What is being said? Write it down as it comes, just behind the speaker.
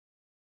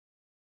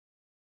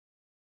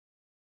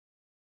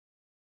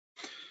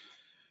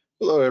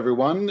Hello,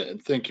 everyone.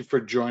 Thank you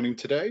for joining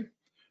today.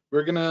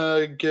 We're going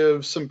to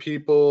give some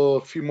people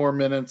a few more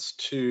minutes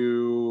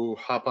to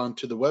hop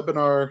onto the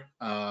webinar,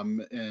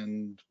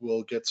 and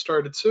we'll get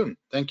started soon.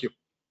 Thank you.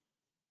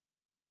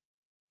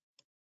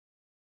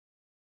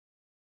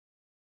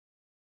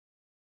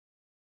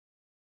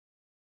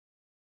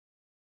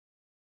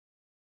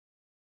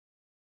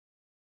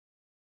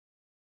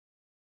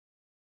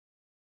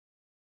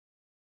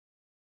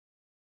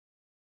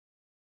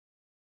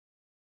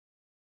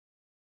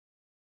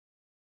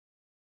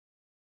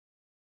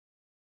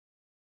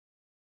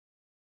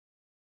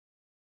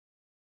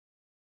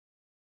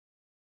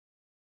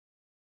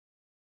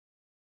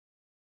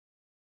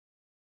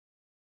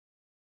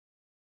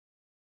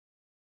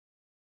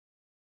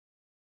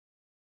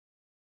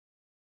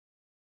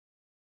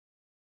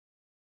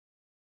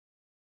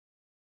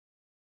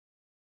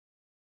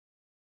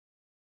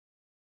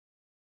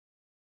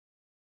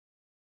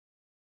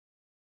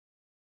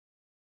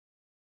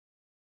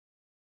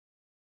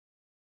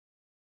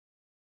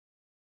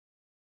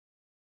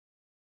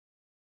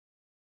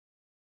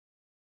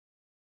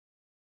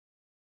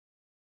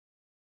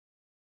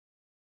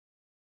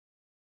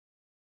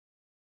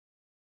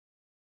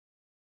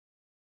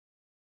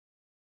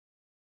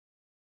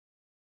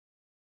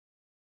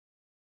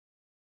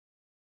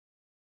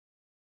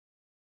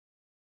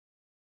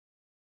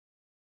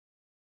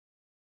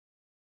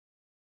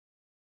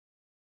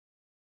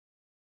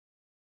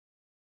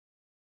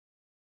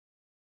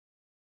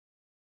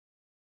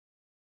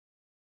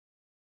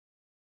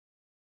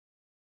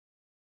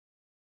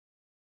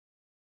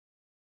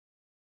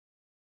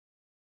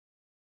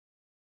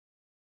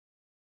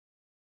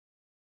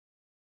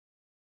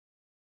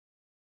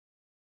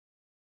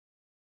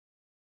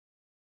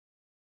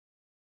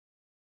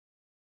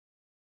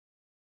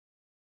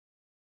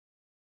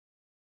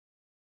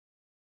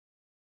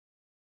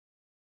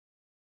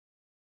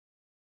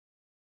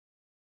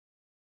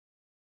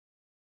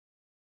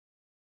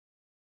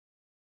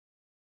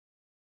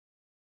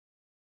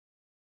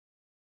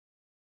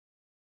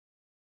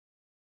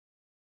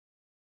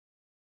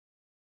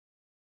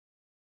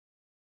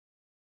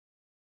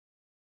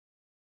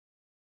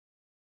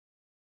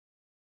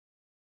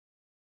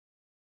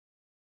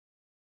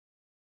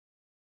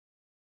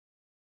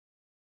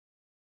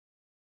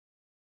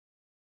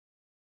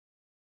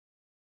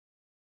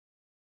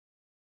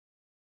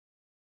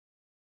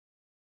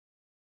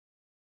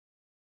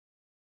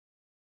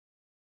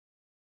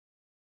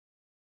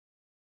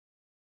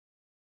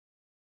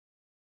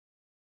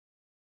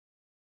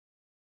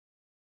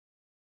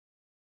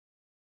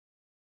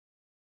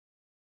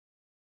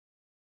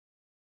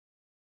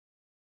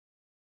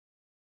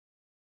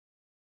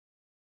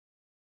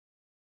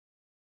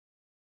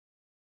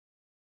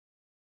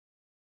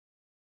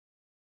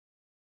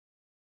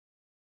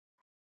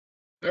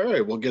 All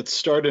right, we'll get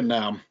started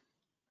now.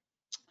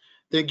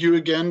 Thank you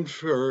again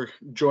for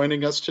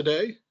joining us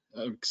today.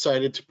 I'm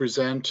excited to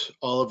present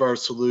all of our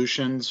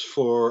solutions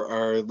for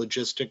our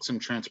logistics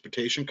and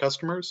transportation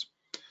customers.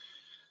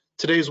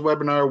 Today's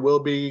webinar will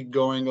be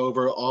going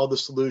over all the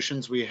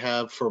solutions we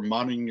have for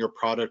monitoring your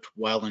product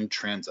while in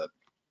transit.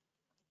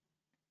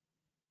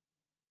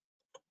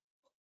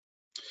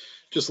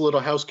 Just a little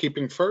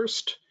housekeeping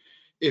first.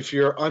 If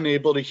you're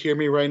unable to hear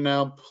me right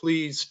now,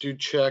 please do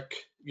check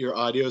your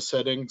audio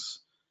settings.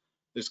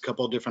 There's a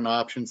couple of different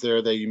options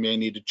there that you may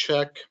need to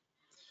check.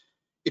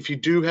 If you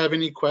do have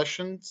any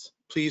questions,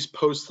 please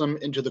post them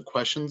into the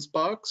questions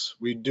box.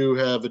 We do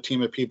have a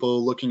team of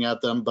people looking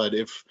at them, but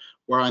if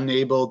we're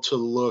unable to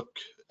look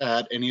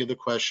at any of the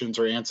questions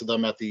or answer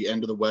them at the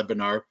end of the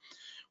webinar,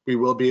 we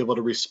will be able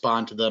to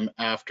respond to them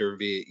after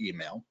via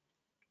email.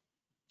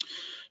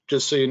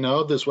 Just so you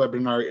know, this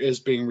webinar is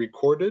being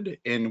recorded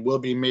and will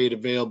be made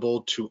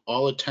available to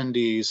all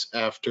attendees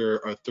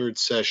after our third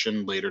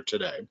session later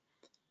today.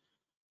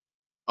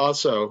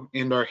 Also,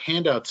 in our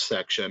handouts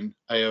section,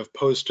 I have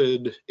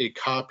posted a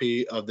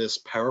copy of this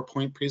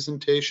PowerPoint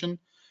presentation.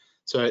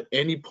 So at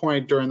any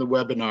point during the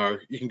webinar,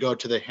 you can go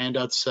to the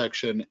handouts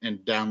section and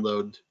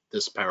download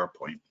this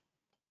PowerPoint.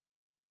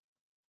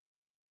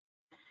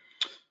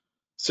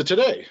 So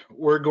today,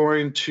 we're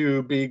going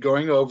to be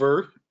going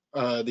over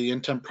the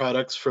InTemp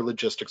products for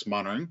logistics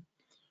monitoring,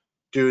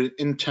 do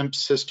an InTemp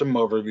system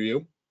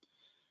overview,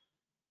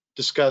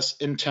 discuss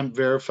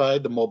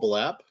InTempVerify, the mobile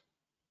app,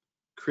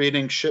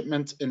 creating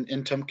shipments in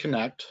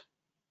InTempConnect,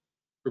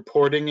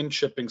 reporting and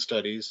shipping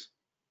studies,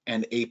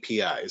 and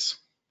APIs.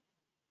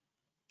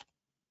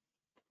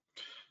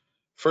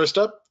 First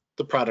up,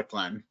 the product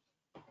line.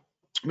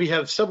 We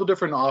have several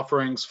different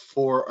offerings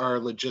for our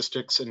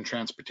logistics and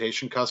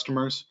transportation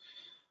customers.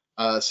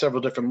 Several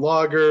different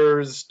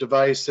loggers,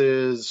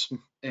 devices,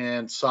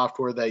 and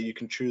software that you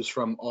can choose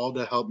from, all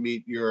to help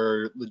meet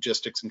your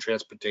logistics and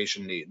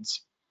transportation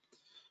needs.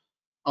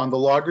 On the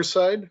logger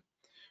side,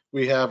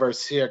 we have our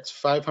CX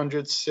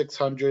 500,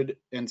 600,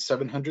 and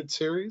 700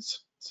 series.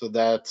 So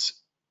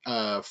that's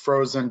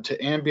frozen to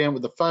ambient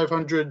with the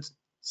 500,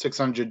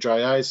 600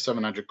 dry ice,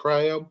 700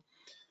 cryo.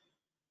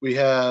 We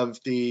have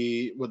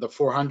with the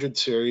 400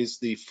 series,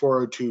 the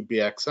 402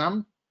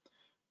 BXM.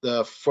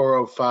 the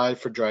 405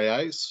 for dry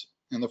ice,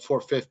 and the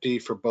 450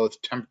 for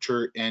both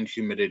temperature and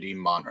humidity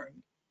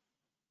monitoring.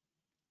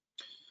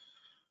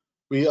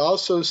 We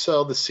also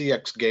sell the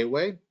CX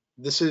Gateway.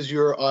 This is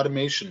your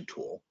automation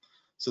tool.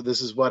 So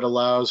this is what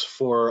allows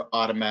for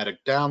automatic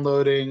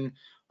downloading,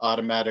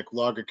 automatic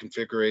logger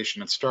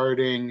configuration and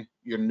starting,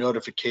 your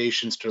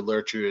notifications to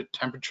alert you of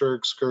temperature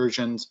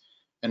excursions,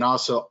 and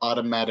also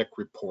automatic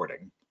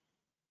reporting.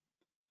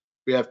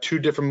 We have two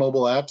different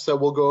mobile apps that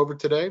we'll go over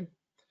today.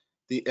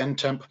 The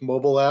InTemp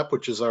mobile app,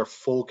 which is our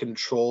full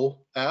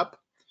control app,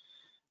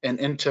 and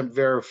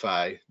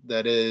InTempVerify,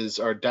 that is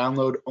our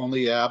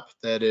download-only app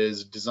that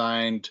is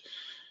designed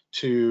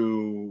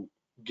to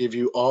give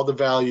you all the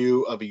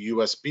value of a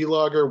USB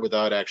logger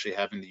without actually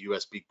having the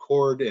USB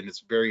cord, and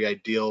it's very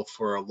ideal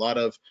for a lot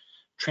of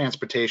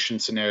transportation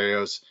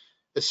scenarios,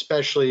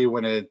 especially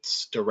when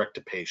it's direct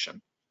to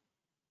patient.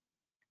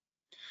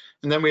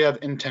 And then we have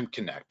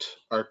InTempConnect,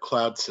 our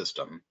cloud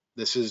system.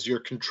 This is your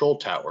control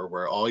tower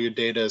where all your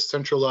data is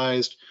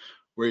centralized,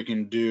 where you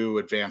can do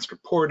advanced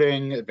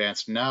reporting,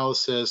 advanced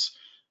analysis,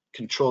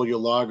 control your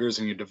loggers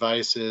and your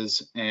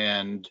devices,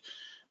 and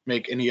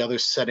make any other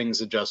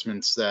settings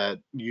adjustments that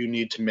you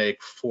need to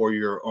make for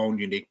your own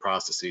unique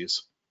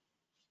processes.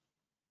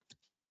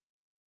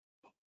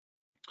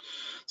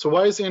 So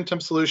why is the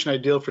InTemp solution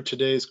ideal for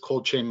today's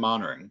cold chain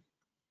monitoring?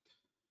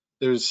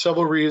 There's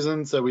several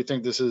reasons that we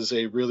think this is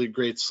a really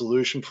great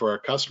solution for our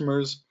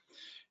customers.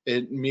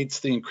 It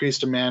meets the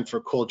increased demand for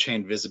cold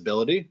chain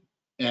visibility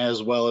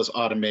as well as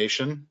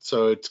automation.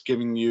 So it's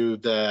giving you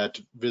that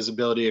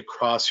visibility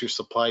across your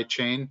supply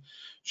chain,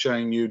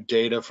 showing you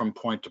data from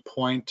point to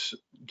point,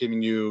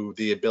 giving you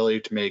the ability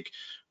to make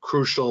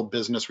crucial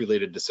business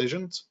related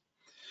decisions.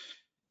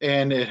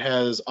 And it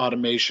has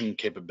automation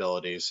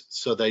capabilities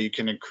so that you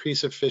can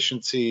increase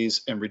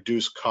efficiencies and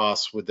reduce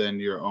costs within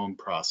your own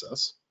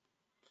process.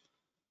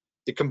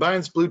 It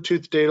combines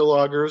Bluetooth data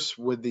loggers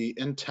with the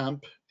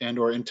InTemp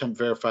and/or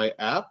InTempVerify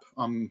app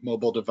on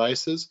mobile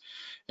devices,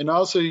 and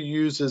also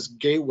uses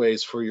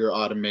gateways for your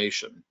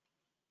automation.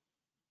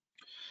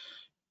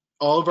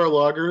 All of our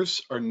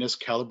loggers are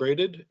NIST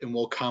calibrated and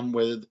will come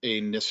with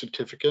a NIST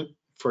certificate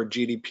for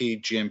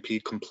GDP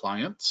GMP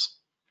compliance.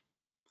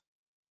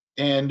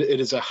 And it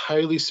is a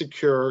highly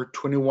secure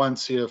 21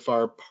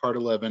 CFR Part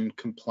 11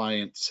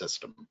 compliant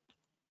system.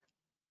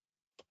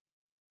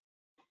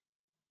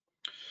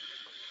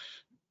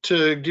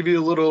 To give you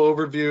a little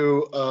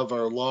overview of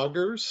our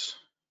loggers,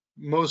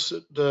 most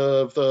of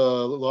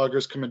the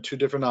loggers come in two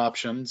different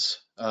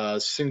options,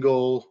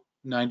 single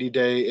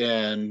 90-day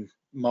and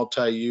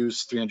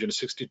multi-use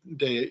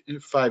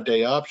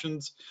 365-day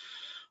options.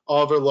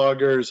 All of our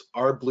loggers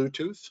are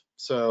Bluetooth,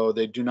 so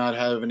they do not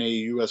have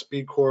any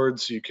USB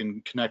cords. You can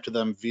connect to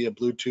them via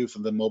Bluetooth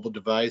on the mobile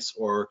device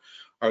or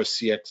our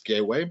CX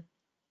Gateway.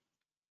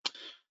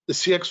 The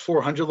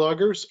CX400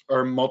 loggers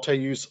are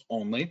multi-use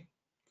only.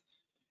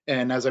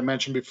 And as I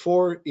mentioned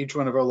before, each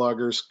one of our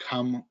loggers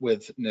come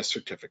with NIST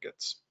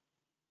certificates.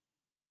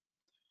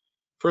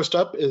 First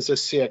up is a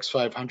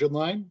CX500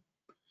 line.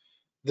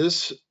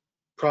 This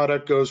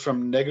product goes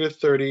from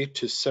 -30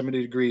 to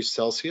 70 degrees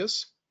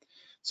Celsius.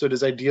 So it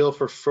is ideal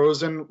for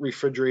frozen,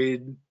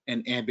 refrigerated,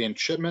 and ambient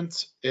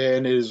shipments.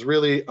 And it is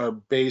really our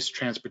base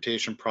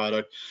transportation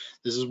product.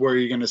 This is where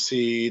you're going to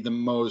see the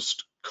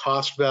most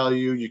cost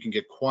value. You can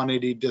get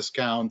quantity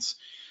discounts.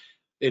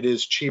 It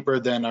is cheaper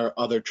than our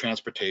other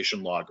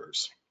transportation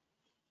loggers.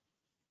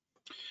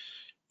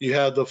 You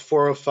have the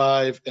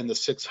 405 and the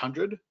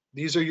 600.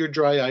 These are your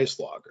dry ice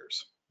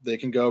loggers. They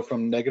can go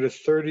from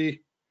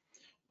 -30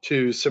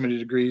 to 70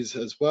 degrees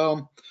as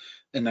well,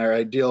 and are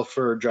ideal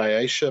for dry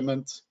ice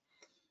shipments.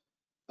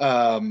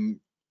 The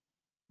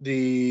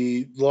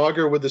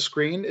logger with the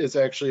screen is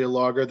actually a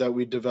logger that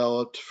we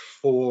developed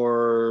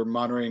for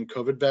monitoring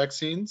COVID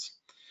vaccines.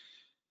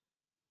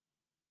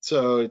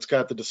 So it's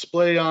got the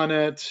display on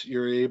it.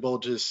 You're able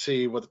to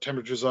see what the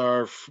temperatures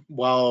are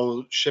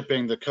while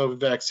shipping the COVID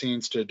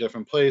vaccines to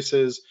different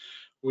places.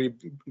 We,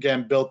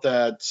 again, built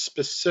that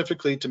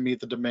specifically to meet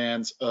the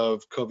demands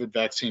of COVID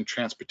vaccine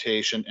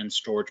transportation and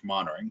storage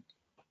monitoring.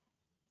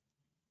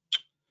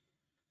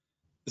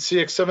 The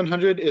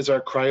CX700 is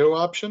our cryo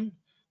option.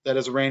 That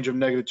has a range of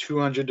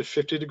 -200 to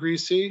 50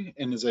 degrees C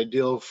and is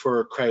ideal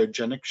for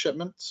cryogenic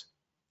shipments.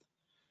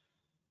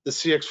 The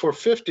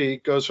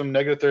CX450 goes from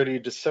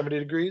 -30 to 70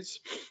 degrees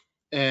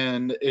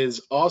and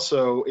is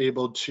also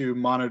able to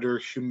monitor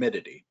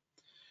humidity.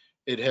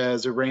 It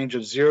has a range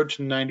of 0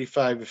 to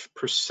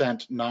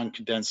 95%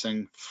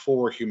 non-condensing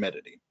for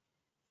humidity.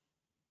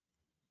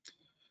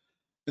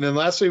 And then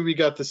lastly, we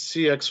got the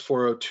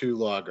CX402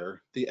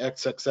 logger, the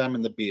XXM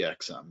and the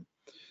BXM.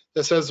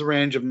 This has a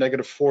range of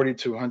 -40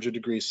 to 100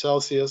 degrees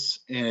Celsius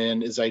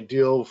and is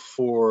ideal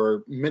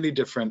for many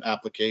different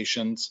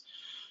applications.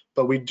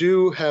 But we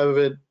do have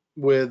it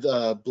with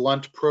a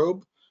blunt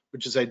probe,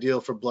 which is ideal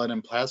for blood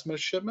and plasma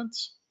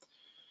shipments.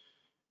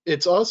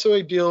 It's also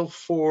ideal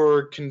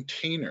for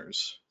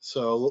containers.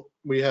 So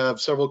we have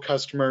several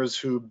customers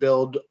who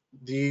build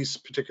these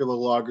particular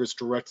loggers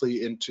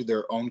directly into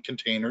their own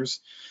containers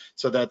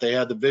so that they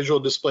have the visual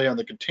display on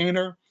the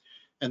container,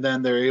 and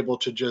then they're able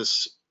to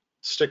just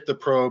stick the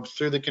probe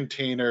through the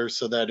container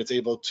so that it's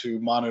able to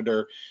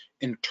monitor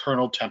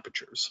internal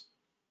temperatures.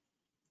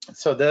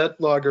 So that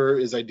logger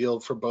is ideal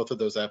for both of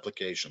those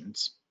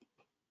applications.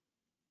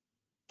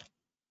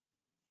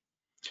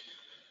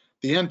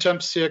 The InTemp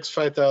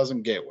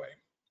CX5000 Gateway.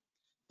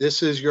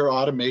 This is your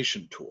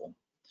automation tool.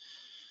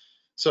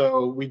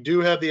 So we do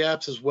have the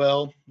apps as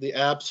well. The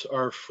apps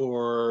are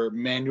for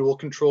manual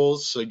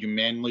controls. So you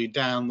manually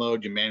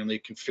download, you manually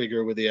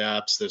configure with the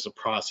apps. There's a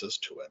process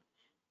to it.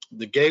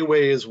 The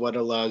gateway is what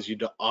allows you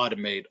to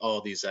automate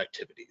all these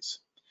activities.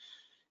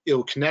 It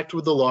will connect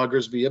with the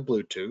loggers via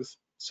Bluetooth.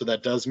 So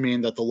that does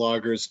mean that the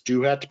loggers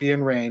do have to be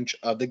in range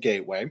of the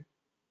gateway.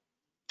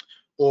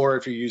 Or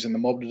if you're using the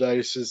mobile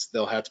devices,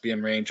 they'll have to be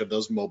in range of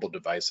those mobile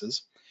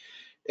devices.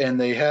 And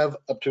they have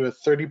up to a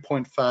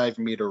 30.5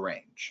 meter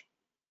range.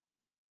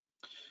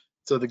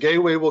 So the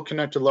gateway will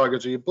connect to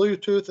loggers via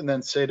Bluetooth and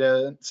then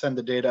send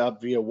the data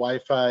out via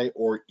Wi-Fi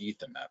or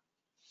Ethernet.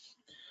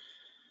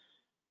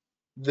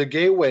 The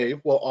gateway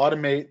will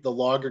automate the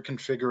logger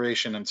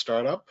configuration and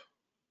startup,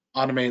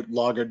 automate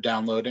logger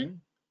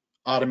downloading,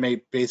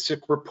 automate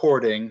basic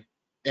reporting,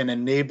 and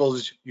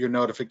enables your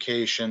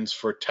notifications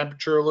for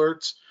temperature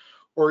alerts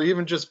or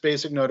even just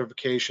basic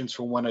notifications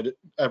for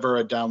whenever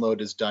a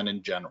download is done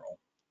in general.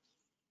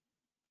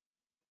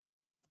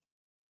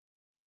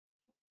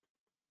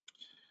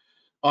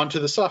 Onto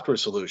the software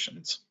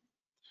solutions.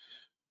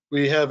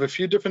 We have a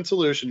few different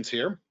solutions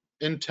here,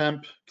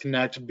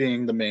 InTempConnect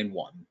being the main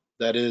one.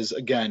 That is,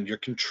 again, your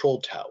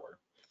control tower.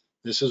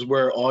 This is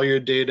where all your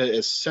data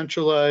is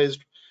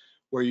centralized,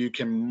 where you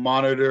can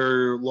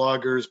monitor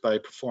loggers by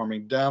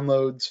performing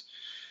downloads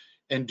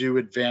and do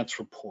advanced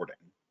reporting.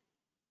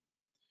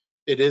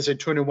 It is a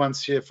 21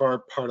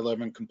 CFR Part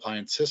 11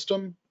 compliant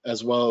system,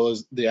 as well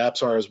as the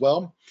apps are as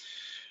well.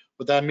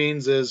 What that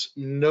means is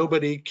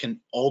nobody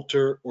can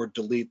alter or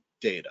delete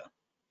data.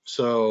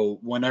 So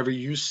whenever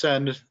you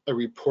send a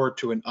report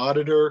to an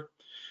auditor,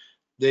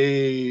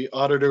 the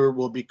auditor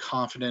will be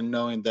confident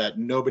knowing that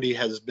nobody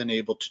has been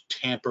able to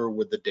tamper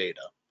with the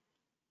data.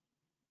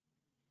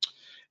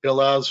 It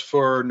allows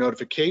for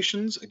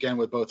notifications, again,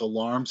 with both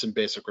alarms and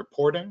basic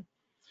reporting.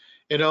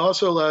 It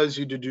also allows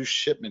you to do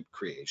shipment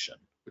creation,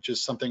 which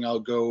is something I'll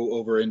go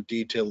over in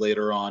detail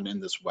later on in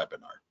this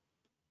webinar.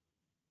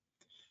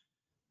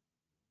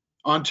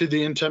 Onto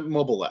the InTemp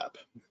mobile app.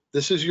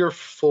 This is your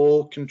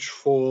full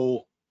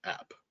control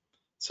app.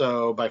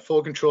 So by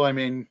full control, I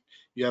mean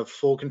you have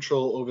full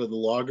control over the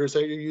loggers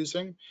that you're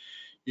using.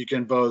 You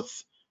can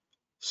both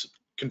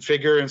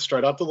configure and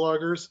start up the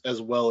loggers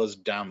as well as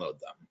download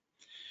them.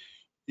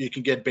 You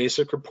can get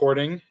basic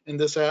reporting in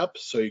this app.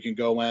 So you can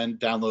go in,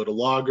 download a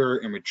logger,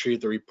 and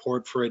retrieve the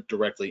report for it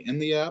directly in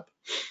the app.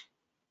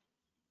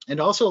 It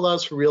also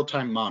allows for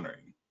real-time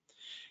monitoring.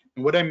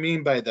 And what I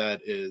mean by that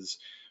is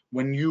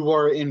when you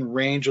are in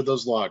range of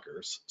those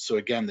loggers, so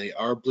again, they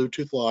are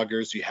Bluetooth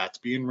loggers, you have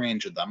to be in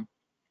range of them,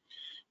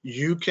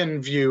 you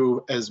can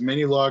view as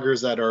many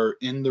loggers that are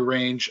in the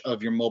range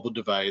of your mobile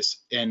device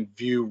and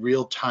view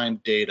real-time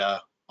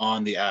data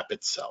on the app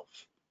itself.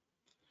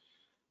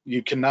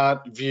 You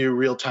cannot view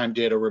real-time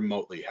data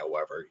remotely,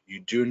 however.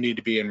 You do need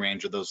to be in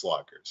range of those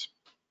loggers.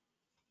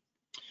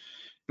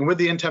 And with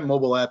the InTemp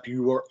mobile app,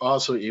 you are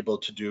also able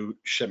to do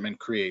shipment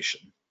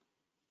creation.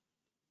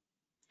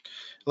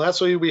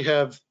 Lastly, we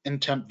have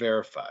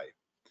InTempVerify.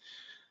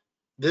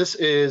 This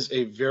is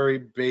a very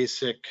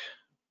basic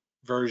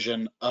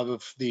version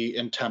of the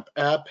InTemp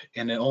app,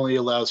 and it only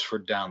allows for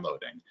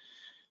downloading.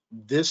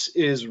 This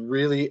is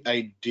really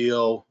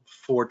ideal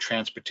for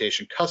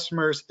transportation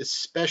customers,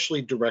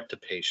 especially direct to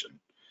patient.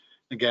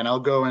 Again, I'll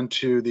go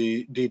into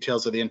the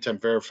details of the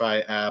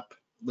InTempVerify app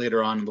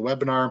later on in the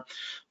webinar,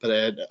 but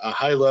at a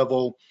high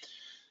level,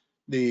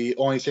 the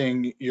only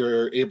thing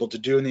you're able to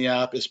do in the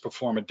app is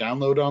perform a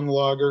download on the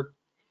logger.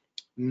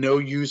 No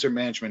user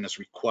management is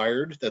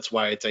required. That's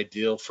why it's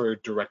ideal for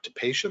direct to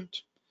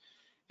patient.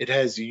 It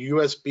has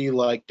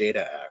USB-like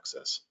data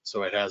access.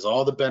 So it has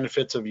all the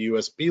benefits of a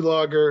USB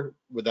logger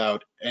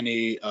without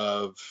any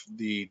of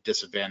the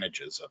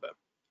disadvantages of it.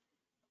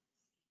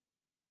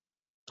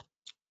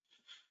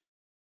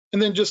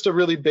 And then just a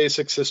really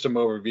basic system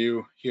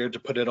overview here to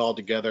put it all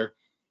together.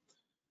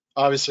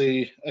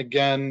 Obviously,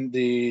 again,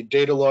 the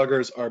data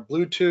loggers are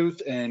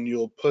Bluetooth, and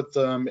you'll put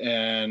them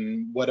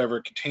in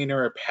whatever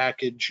container or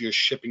package you're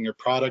shipping your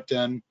product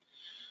in.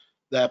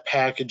 That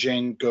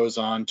packaging goes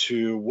on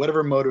to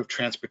whatever mode of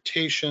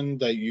transportation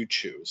that you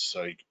choose.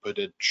 So you can put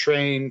a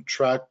train,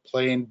 truck,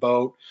 plane,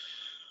 boat,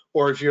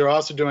 or if you're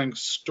also doing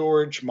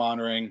storage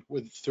monitoring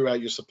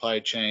throughout your supply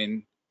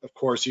chain, of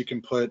course, you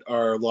can put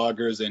our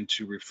loggers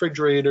into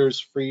refrigerators,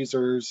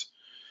 freezers,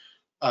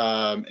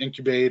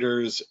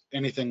 incubators,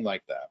 anything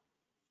like that.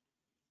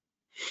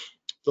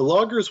 The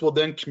loggers will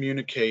then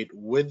communicate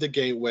with the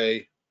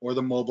gateway or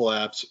the mobile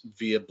apps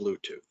via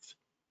Bluetooth.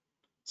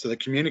 So the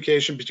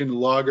communication between the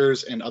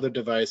loggers and other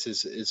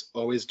devices is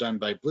always done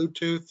by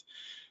Bluetooth.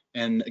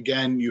 And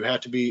again, you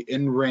have to be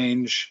in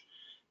range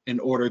in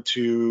order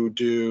to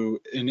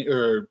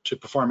to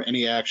perform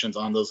any actions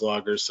on those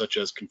loggers, such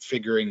as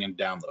configuring and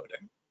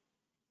downloading.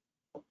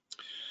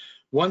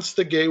 Once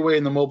the gateway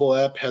in the mobile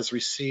app has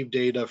received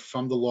data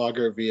from the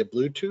logger via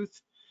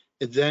Bluetooth,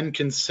 it then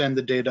can send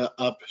the data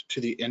up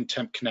to the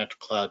InTempConnect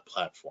cloud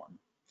platform.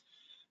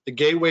 The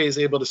gateway is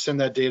able to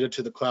send that data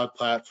to the cloud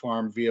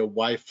platform via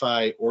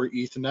Wi-Fi or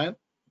Ethernet.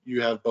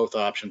 You have both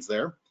options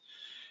there.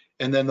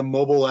 And then the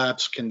mobile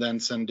apps can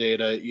then send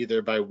data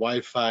either by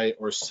Wi-Fi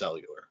or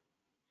cellular.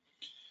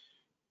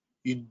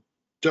 You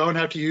don't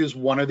have to use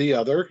one or the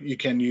other. You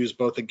can use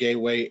both the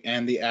gateway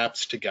and the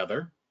apps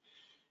together.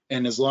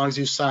 And as long as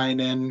you sign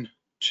in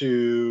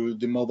to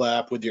the mobile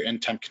app with your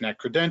InTempConnect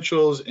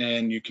credentials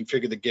and you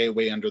configure the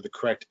gateway under the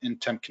correct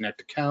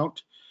InTempConnect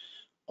account,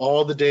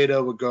 all the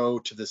data will go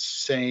to the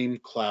same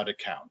cloud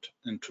account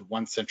into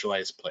one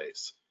centralized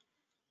place.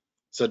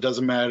 So it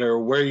doesn't matter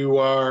where you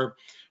are,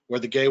 where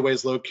the gateway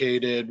is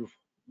located,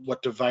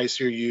 what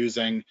device you're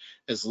using,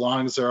 as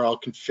long as they're all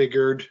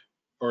configured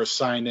or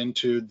assigned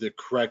into the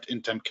correct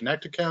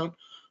InTempConnect account,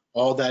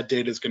 all that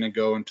data is going to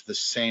go into the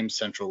same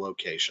central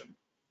location.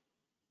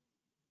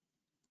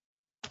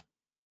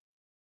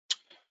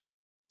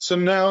 So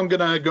now I'm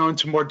going to go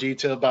into more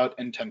detail about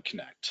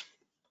InTempConnect.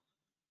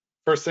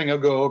 First thing I'll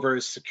go over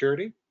is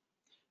security.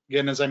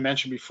 Again, as I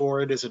mentioned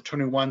before, it is a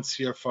 21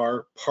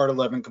 CFR Part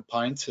 11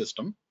 compliant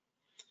system.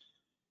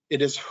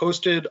 It is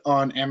hosted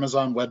on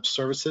Amazon Web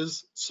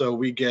Services, so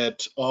we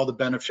get all the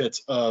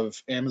benefits of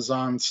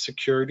Amazon's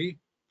security.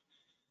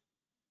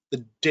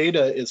 The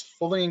data is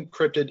fully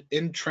encrypted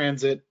in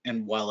transit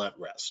and while at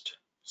rest.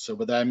 So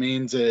what that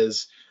means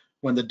is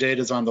when the data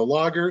is on the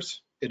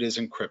loggers, it is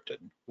encrypted.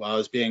 While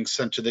it's being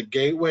sent to the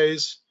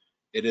gateways,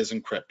 it is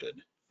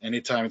encrypted.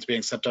 Anytime it's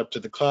being sent up to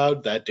the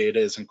cloud, that data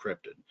is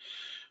encrypted.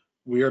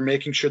 We are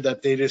making sure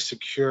that data is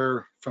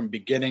secure from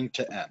beginning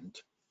to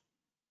end.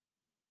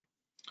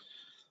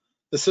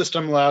 The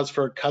system allows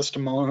for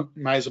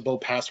customizable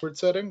password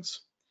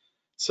settings.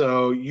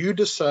 So you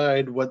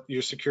decide what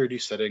your security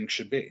settings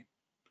should be.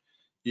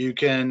 You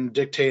can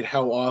dictate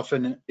how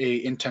often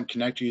a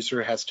InTempConnect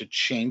user has to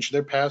change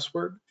their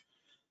password,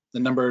 the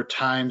number of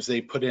times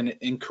they put in an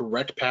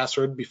incorrect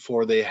password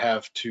before they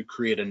have to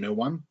create a new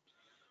one,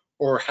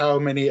 or how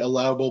many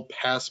allowable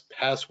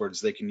passwords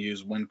they can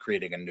use when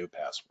creating a new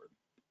password.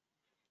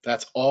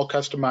 That's all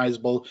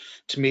customizable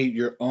to meet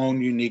your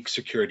own unique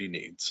security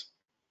needs.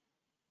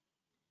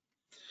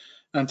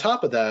 On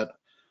top of that,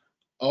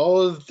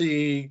 all of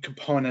the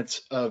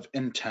components of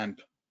InTemp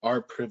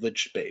are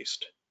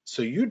privilege-based.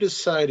 So you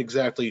decide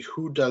exactly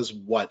who does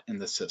what in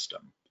the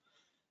system.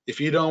 If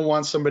you don't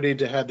want somebody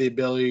to have the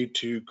ability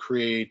to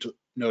create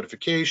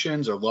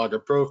notifications or logger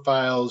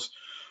profiles,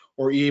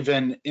 or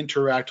even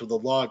interact with the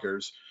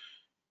loggers,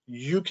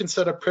 you can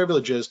set up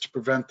privileges to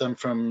prevent them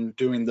from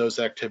doing those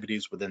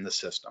activities within the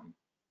system.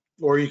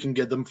 Or you can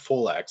give them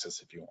full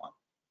access if you want.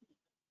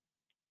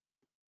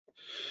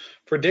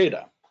 For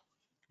data,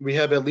 we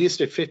have at least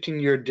a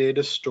 15-year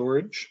data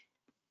storage.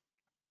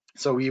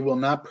 So we will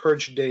not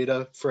purge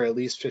data for at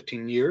least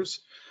 15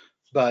 years,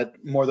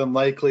 but more than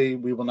likely,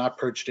 we will not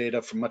purge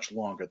data for much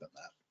longer than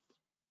that.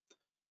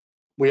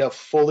 We have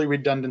fully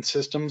redundant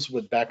systems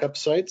with backup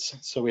sites.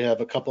 So we have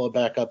a couple of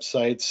backup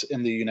sites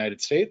in the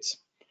United States.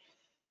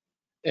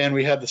 And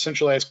we have the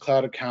centralized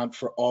cloud account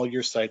for all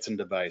your sites and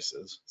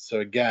devices. So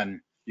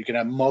again, you can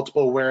have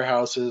multiple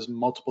warehouses,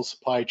 multiple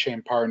supply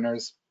chain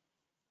partners.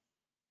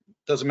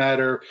 Doesn't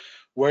matter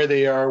where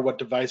they are, what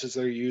devices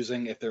they're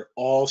using. If they're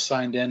all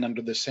signed in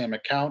under the same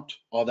account,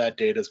 all that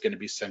data is going to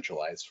be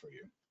centralized for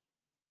you.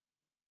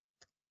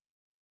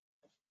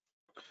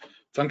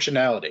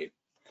 Functionality.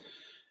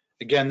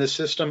 Again, the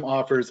system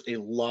offers a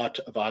lot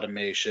of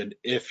automation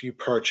if you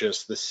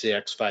purchase the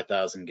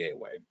CX5000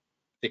 gateway.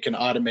 It can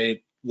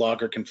automate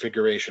logger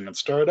configuration and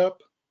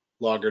startup,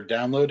 logger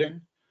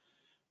downloading,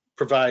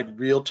 provide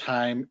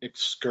real-time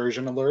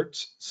excursion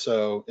alerts.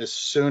 So as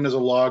soon as a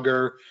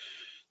logger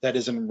that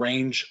is in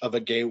range of a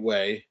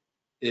gateway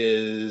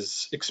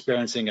is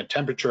experiencing a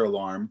temperature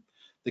alarm,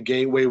 the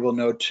gateway will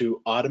know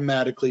to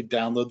automatically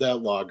download that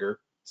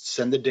logger,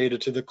 send the data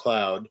to the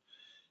cloud,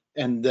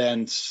 and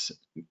then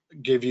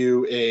give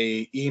you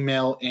a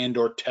email and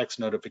or text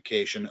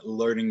notification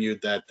alerting you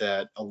that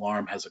that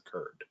alarm has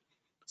occurred.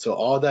 So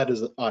all that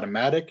is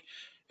automatic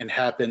and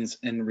happens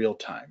in real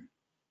time.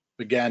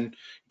 Again,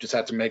 you just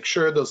have to make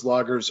sure those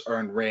loggers are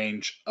in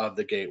range of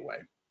the gateway.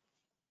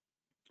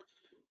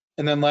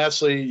 And then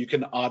lastly, you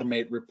can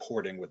automate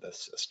reporting with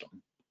this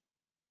system.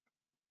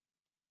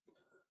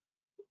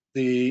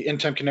 The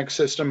InTempConnect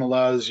system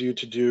allows you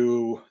to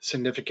do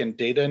significant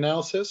data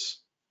analysis.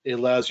 It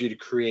allows you to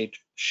create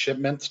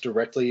shipments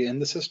directly in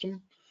the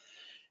system,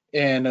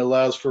 and it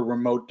allows for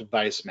remote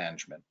device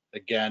management.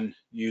 Again,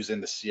 using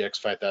the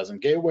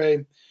CX5000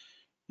 gateway,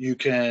 you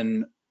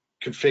can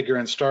configure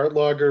and start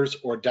loggers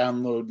or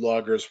download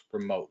loggers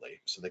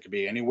remotely. So they could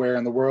be anywhere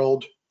in the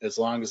world. As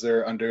long as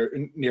they're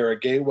near a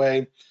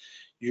gateway,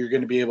 you're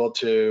going to be able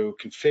to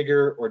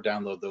configure or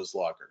download those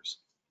loggers.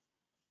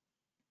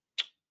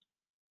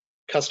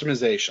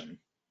 Customization.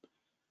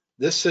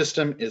 This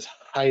system is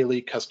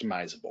highly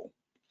customizable.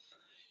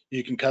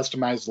 You can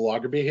customize the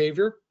logger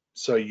behavior,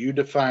 so you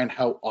define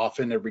how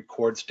often it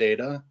records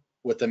data,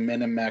 what the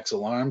min and max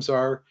alarms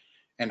are,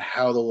 and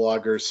how the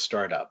loggers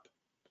start up.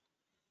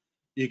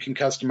 You can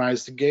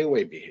customize the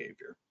gateway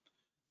behavior,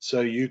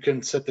 so you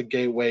can set the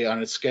gateway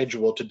on a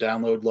schedule to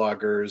download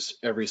loggers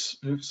every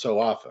so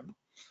often.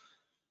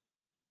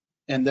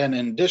 And then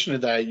in addition to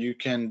that, you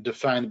can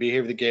define the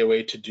behavior of the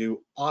gateway to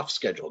do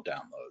off-schedule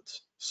downloads.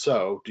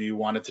 So do you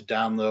want it to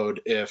download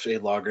if a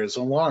logger is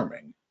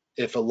alarming,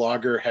 if a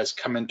logger has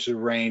come into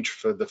range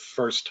for the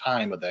first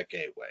time of that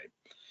gateway?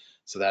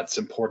 So that's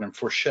important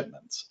for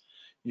shipments.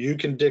 You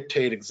can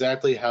dictate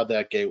exactly how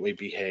that gateway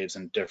behaves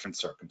in different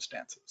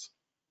circumstances.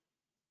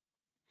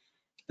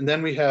 And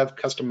then we have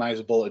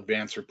customizable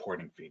advanced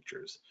reporting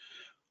features.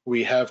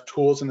 We have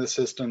tools in the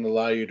system that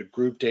allow you to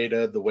group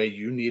data the way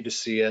you need to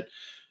see it.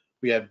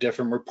 We have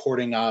different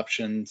reporting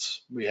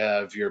options. We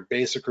have your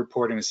basic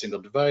reporting with a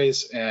single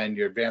device and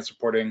your advanced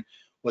reporting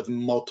with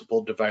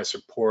multiple device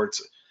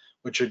reports,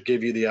 which would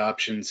give you the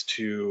options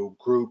to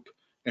group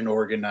and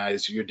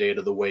organize your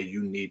data the way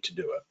you need to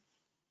do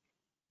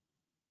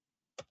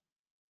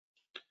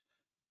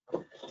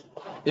it.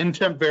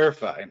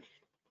 InTempVerify.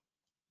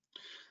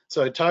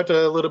 So I talked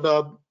a little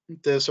about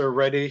this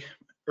already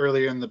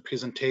earlier in the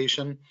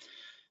presentation.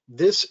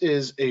 This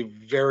is a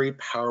very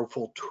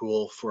powerful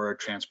tool for our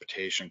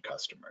transportation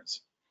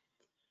customers.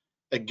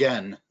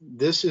 Again,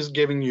 this is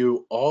giving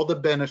you all the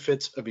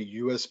benefits of a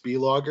USB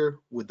logger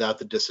without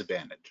the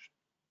disadvantage.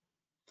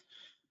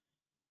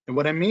 And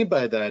what I mean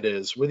by that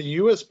is, with a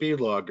USB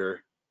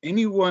logger,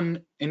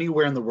 anyone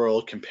anywhere in the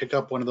world can pick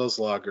up one of those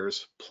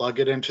loggers, plug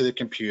it into the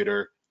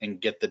computer,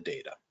 and get the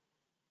data.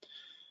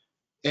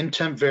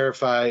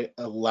 InTempVerify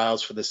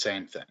allows for the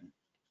same thing.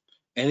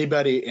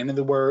 Anybody in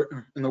the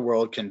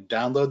world can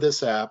download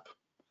this app,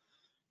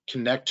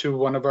 connect to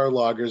one of our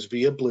loggers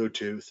via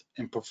Bluetooth,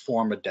 and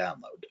perform a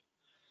download.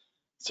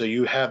 So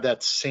you have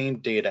that same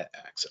data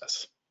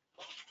access.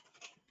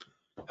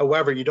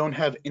 However, you don't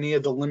have any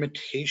of the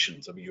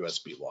limitations of a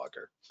USB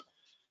logger.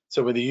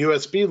 So with a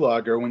USB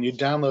logger, when you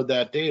download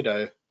that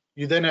data,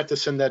 you then have to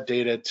send that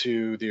data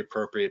to the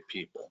appropriate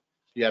people.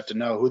 You have to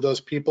know who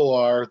those people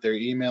are, their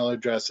email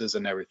addresses,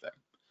 and everything.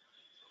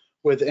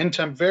 With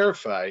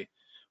InTempVerify,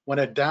 when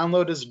a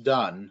download is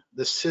done,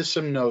 the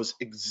system knows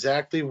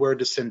exactly where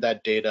to send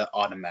that data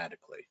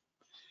automatically.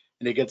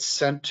 And it gets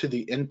sent to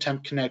the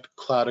InTempConnect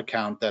cloud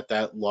account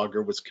that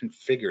logger was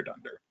configured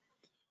under.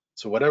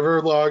 So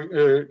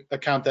whatever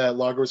account that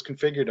logger was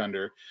configured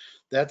under,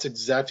 that's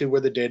exactly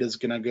where the data is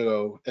going to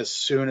go as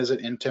soon as an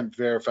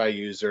InTempVerify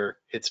user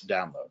hits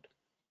download.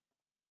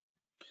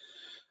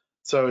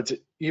 So it's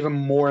even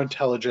more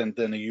intelligent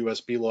than a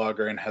USB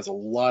logger and has a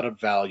lot of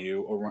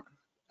value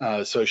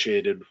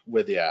associated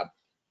with the app.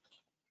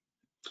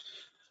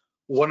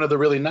 One of the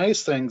really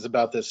nice things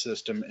about this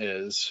system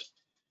is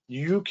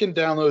you can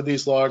download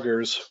these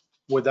loggers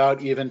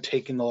without even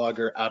taking the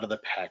logger out of the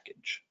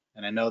package.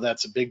 And I know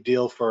that's a big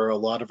deal for a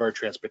lot of our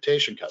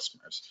transportation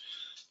customers.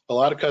 A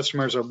lot of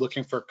customers are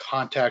looking for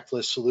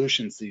contactless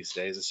solutions these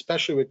days,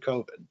 especially with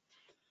COVID.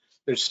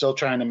 They're still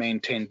trying to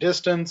maintain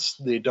distance.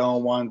 They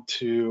don't want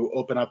to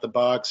open up the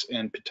box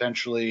and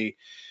potentially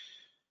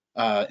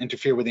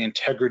interfere with the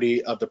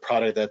integrity of the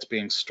product that's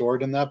being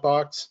stored in that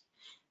box.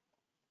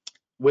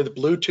 With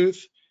Bluetooth,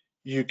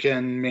 you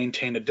can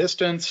maintain a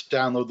distance,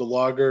 download the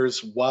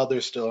loggers while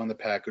they're still in the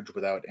package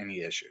without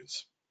any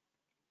issues.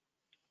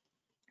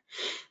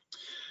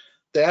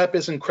 The app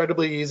is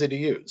incredibly easy to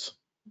use.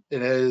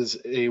 It is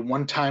a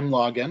one-time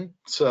login,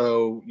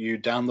 so you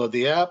download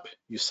the app,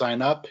 you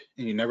sign up,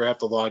 and you never have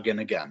to log in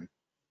again.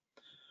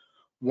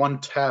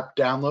 One-tap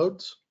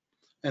downloads,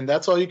 and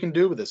that's all you can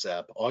do with this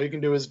app. All you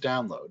can do is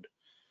download.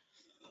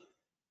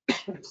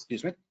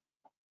 Excuse me.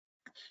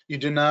 You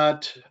do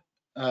not,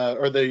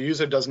 or the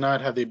user does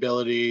not have the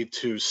ability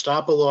to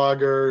stop a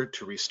logger,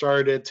 to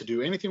restart it, to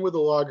do anything with the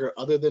logger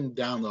other than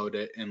download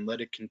it and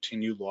let it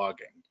continue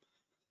logging.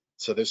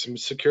 So there's some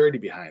security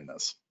behind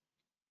this.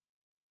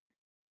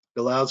 It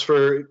allows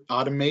for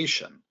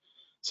automation.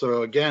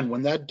 So again,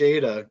 when that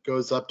data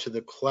goes up to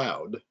the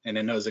cloud and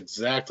it knows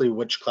exactly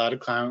which cloud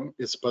account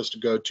it's supposed to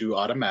go to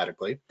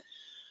automatically,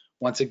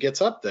 once it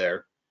gets up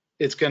there,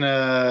 it's going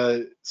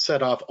to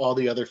set off all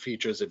the other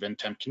features of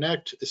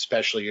InTempConnect,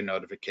 especially your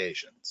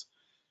notifications.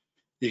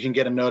 You can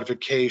get a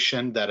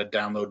notification that a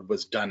download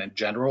was done in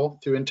general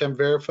through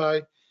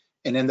InTempVerify,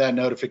 and in that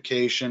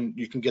notification,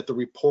 you can get the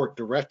report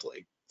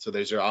directly. So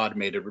there's your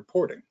automated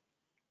reporting.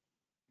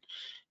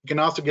 You can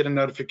also get a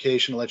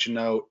notification to let you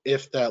know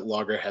if that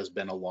logger has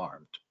been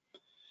alarmed.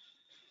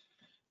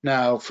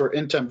 Now, for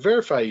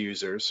InTempVerify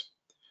users,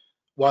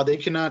 while they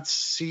cannot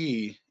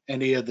see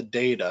any of the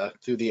data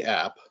through the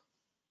app,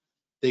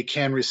 they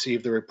can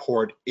receive the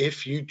report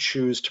if you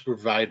choose to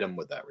provide them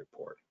with that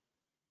report.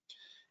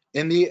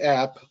 In the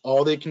app,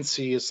 all they can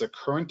see is the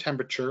current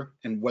temperature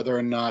and whether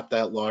or not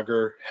that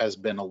logger has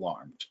been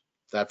alarmed.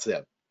 That's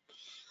it.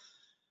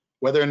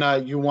 Whether or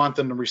not you want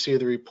them to receive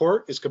the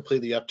report is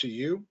completely up to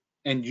you,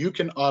 and you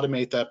can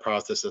automate that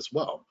process as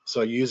well.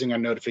 So using our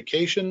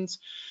notifications,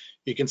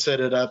 you can set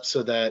it up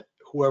so that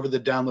whoever the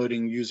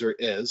downloading user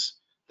is,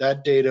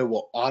 that data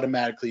will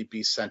automatically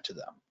be sent to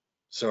them.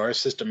 So our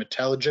system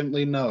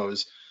intelligently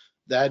knows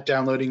that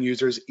downloading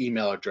user's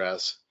email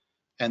address,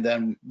 and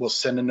then we'll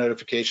send a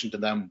notification to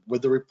them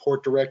with the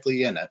report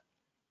directly in it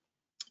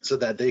so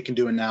that they can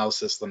do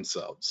analysis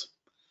themselves.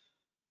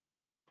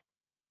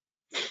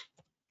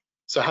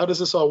 So how does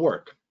this all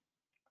work?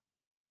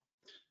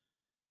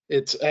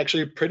 It's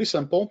actually pretty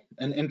simple.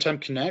 In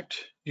InTempConnect,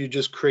 you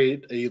just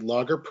create a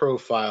logger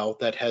profile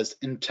that has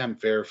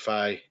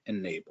InTempVerify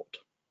enabled.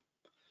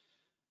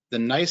 The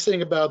nice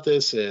thing about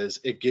this is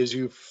it gives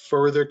you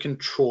further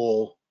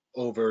control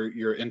over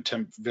your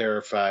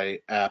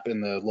InTempVerify app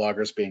and the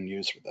loggers being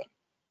used with it.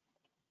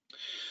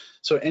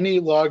 So any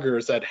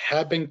loggers that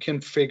have been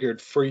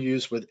configured for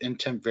use with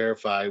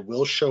InTempVerify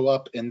will show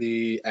up in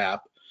the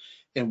app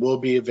and will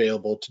be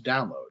available to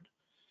download.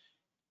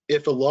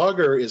 If a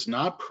logger is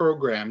not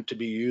programmed to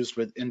be used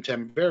with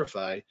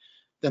InTempVerify,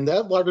 then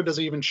that logger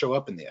doesn't even show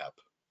up in the app.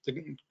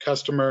 The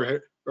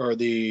customer or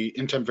the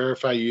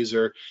InTempVerify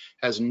user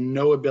has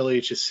no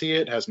ability to see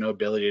it, has no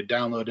ability to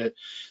download it.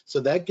 So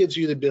that gives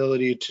you the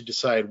ability to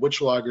decide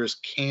which loggers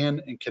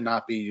can and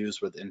cannot be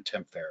used with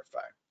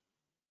InTempVerify.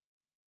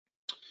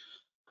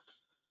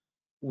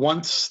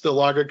 Once the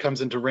logger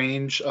comes into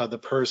range of the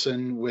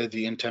person with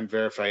the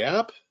InTempVerify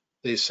app,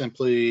 they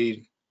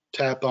simply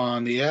tap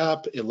on the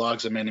app, it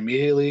logs them in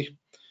immediately,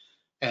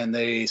 and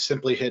they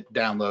simply hit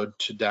download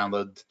to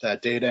download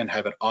that data and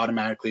have it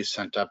automatically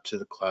sent up to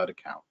the cloud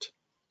account.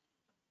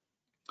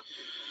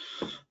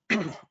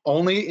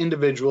 Only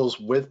individuals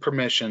with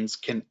permissions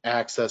can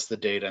access the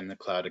data in the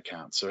cloud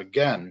account. So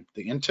again,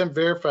 the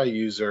InTempVerify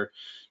user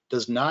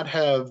does not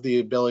have the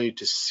ability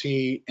to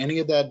see any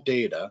of that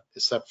data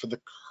except for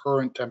the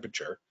current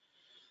temperature,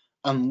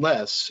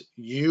 unless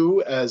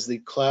you as the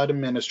cloud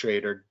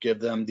administrator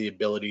give them the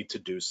ability to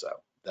do so.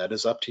 That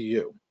is up to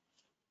you.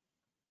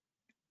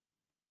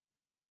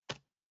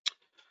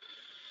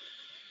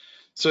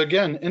 So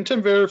again,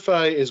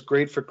 InTempVerify is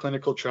great for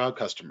clinical trial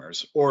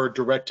customers or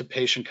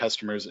direct-to-patient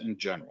customers in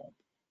general.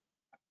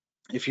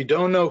 If you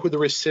don't know who the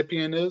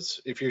recipient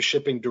is, if you're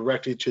shipping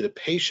directly to the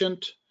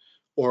patient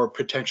or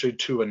potentially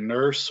to a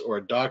nurse or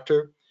a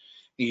doctor,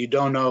 and you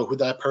don't know who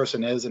that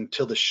person is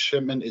until the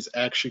shipment is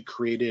actually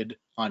created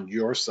on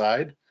your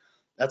side,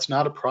 that's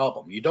not a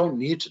problem. You don't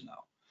need to know.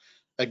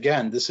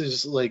 Again, this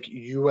is like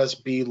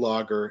USB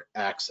logger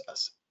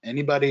access.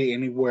 Anybody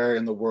anywhere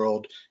in the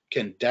world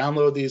can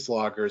download these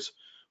loggers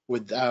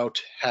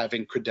without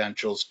having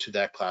credentials to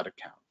that cloud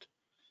account.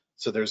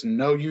 So there's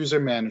no user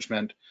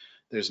management.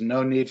 There's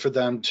no need for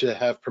them to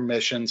have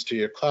permissions to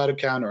your cloud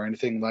account or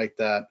anything like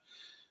that.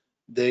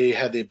 They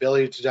have the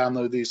ability to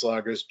download these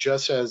loggers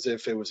just as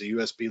if it was a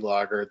USB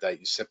logger that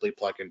you simply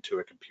plug into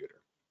a computer.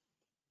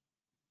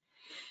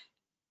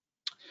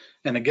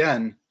 And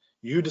again,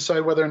 you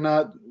decide whether or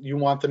not you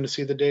want them to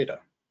see the data.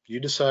 You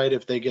decide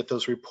if they get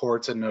those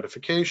reports and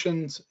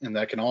notifications, and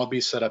that can all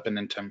be set up in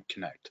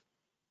InTempConnect.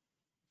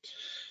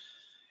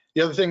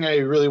 The other thing I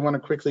really want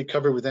to quickly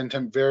cover with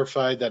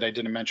InTempVerify that I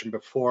didn't mention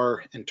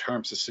before in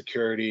terms of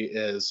security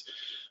is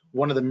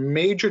one of the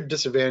major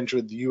disadvantages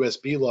with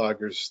USB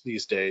loggers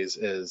these days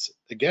is,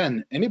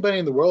 again, anybody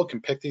in the world can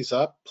pick these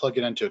up, plug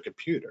it into a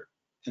computer.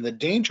 And the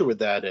danger with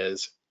that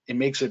is it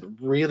makes it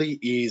really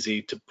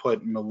easy to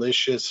put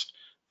malicious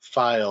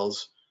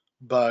files,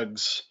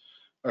 bugs,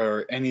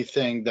 or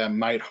anything that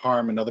might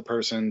harm another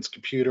person's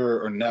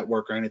computer or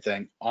network or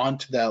anything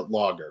onto that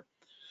logger.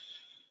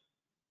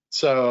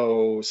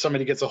 So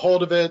somebody gets a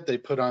hold of it, they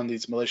put on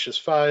these malicious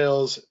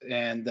files,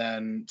 and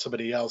then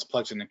somebody else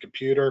plugs in a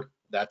computer.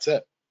 That's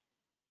it.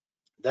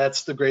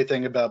 That's the great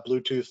thing about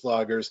Bluetooth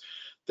loggers.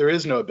 There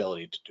is no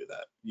ability to do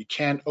that. You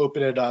can't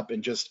open it up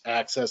and just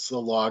access the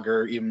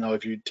logger, even though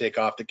if you take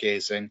off the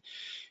casing,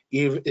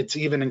 it's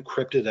even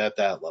encrypted at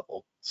that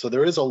level. So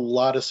there is a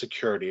lot of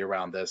security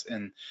around this,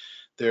 and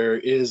there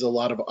is a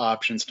lot of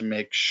options to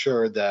make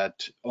sure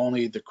that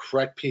only the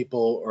correct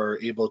people are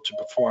able to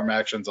perform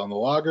actions on the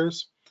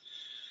loggers,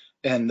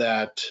 and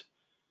that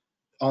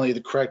only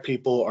the correct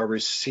people are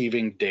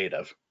receiving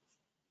data.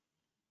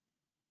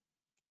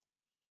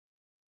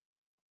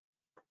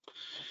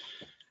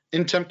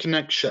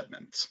 InTempConnect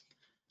shipments.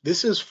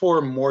 This is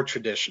for more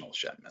traditional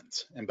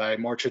shipments. And by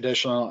more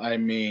traditional, I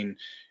mean,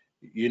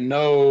 you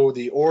know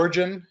the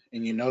origin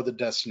and you know the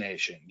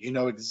destination. You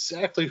know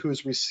exactly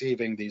who's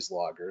receiving these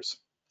loggers.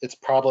 It's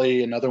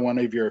probably another one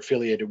of your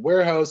affiliated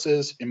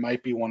warehouses. It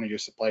might be one of your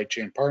supply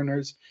chain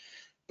partners,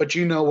 but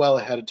you know well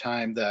ahead of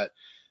time that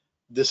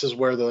this is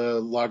where the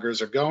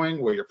loggers are going,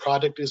 where your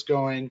product is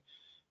going,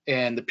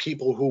 and the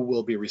people who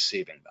will be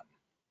receiving them.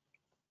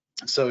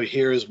 So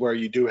here's where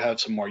you do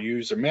have some more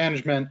user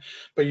management,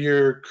 but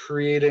you're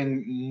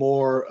creating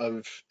more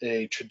of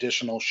a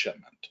traditional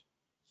shipment.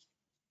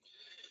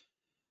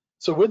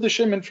 So with the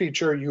shipment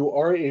feature, you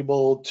are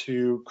able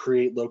to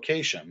create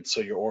locations,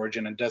 so your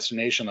origin and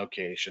destination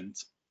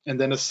locations, and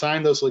then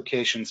assign those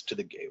locations to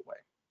the gateway.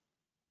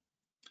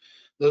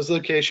 Those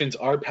locations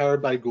are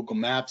powered by Google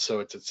Maps, so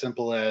it's as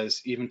simple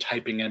as even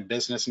typing in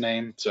business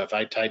name. So if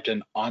I typed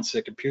in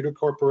Onset Computer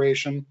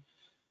Corporation,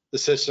 the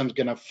system's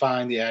going to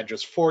find the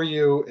address for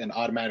you and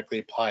automatically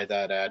apply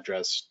that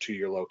address to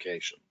your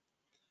location.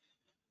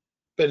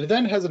 But it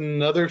then has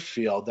another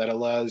field that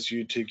allows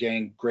you to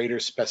gain greater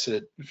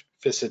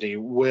specificity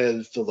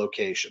with the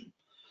location.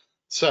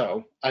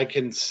 So I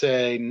can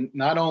say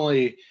not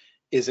only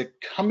is it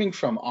coming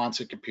from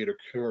Onset Computer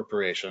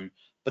Corporation,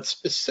 but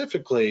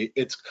specifically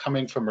it's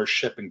coming from our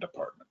shipping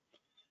department.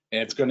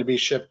 And it's going to be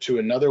shipped to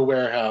another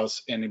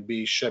warehouse and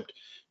be shipped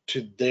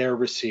to their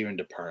receiving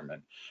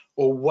department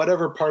or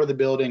whatever part of the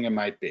building it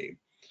might be.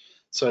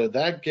 So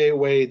that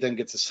gateway then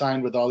gets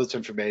assigned with all this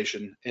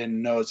information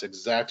and knows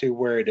exactly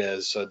where it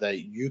is so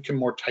that you can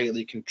more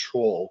tightly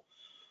control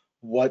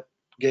what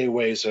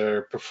gateways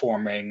are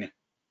performing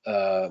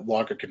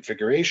logger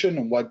configuration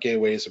and what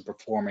gateways are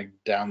performing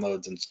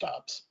downloads and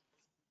stops.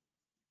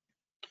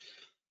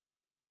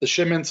 The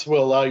shipments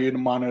will allow you to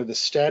monitor the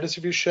status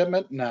of your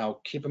shipment. Now,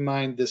 keep in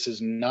mind, this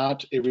is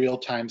not a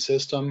real-time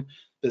system.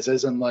 This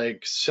isn't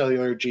like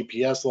cellular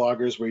GPS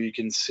loggers where you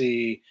can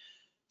see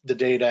the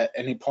data at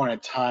any point in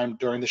time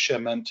during the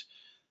shipment.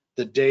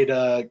 The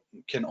data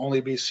can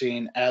only be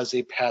seen as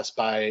they pass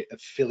by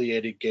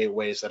affiliated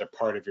gateways that are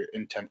part of your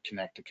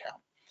InTempConnect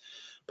account.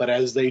 But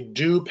as they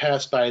do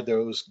pass by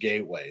those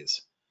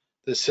gateways,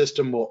 the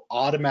system will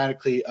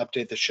automatically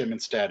update the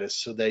shipment status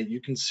so that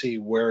you can see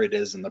where it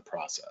is in the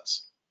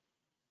process.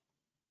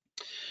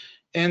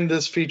 And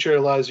this feature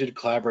allows you to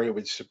collaborate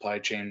with supply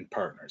chain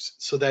partners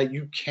so that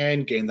you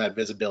can gain that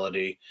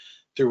visibility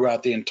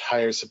throughout the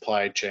entire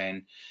supply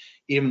chain,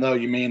 even though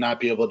you may not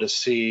be able to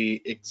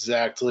see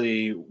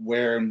exactly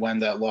where and when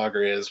that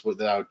logger is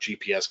without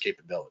GPS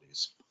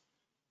capabilities.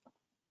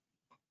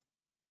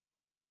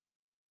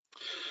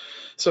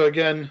 So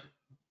again,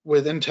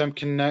 with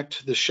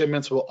InTempConnect, the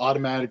shipments will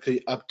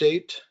automatically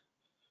update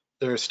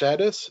their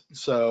status.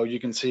 So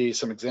you can see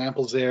some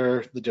examples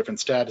there, the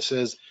different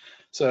statuses.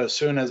 So as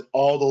soon as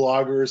all the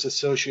loggers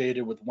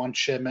associated with one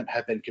shipment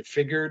have been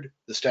configured,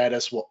 the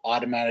status will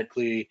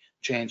automatically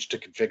change to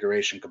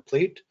configuration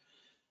complete.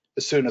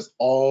 As soon as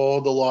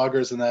all the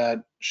loggers in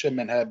that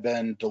shipment have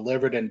been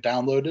delivered and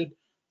downloaded,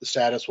 the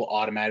status will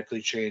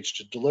automatically change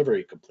to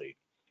delivery complete.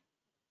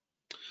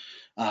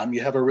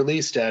 You have a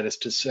release status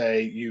to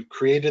say you've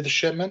created the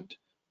shipment,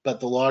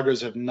 but the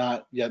loggers have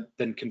not yet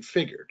been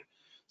configured.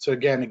 So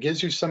again, it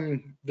gives you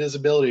some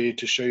visibility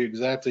to show you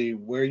exactly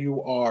where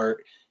you are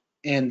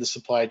in the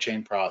supply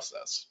chain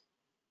process.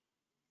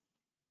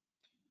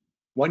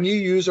 When you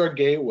use our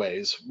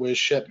gateways with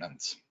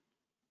shipments,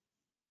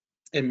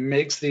 it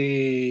makes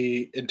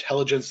the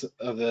intelligence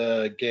of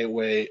the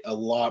gateway a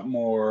lot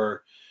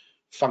more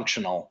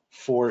functional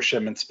for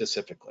shipments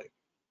specifically.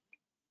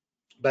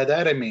 By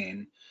that I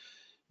mean,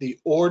 the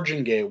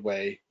origin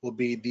gateway will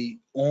be the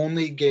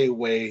only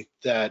gateway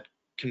that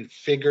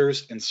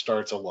configures and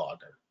starts a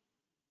logger.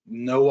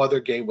 No other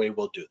gateway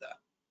will do that.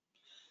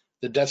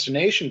 The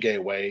destination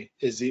gateway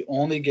is the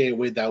only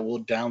gateway that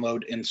will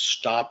download and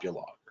stop your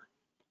logger.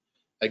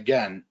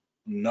 Again,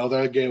 no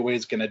other gateway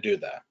is going to do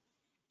that.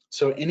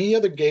 So any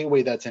other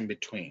gateway that's in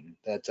between,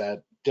 that's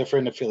at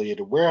different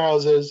affiliated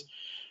warehouses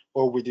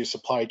or with your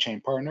supply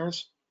chain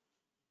partners,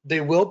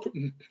 they will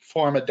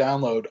perform a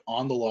download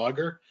on the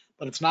logger,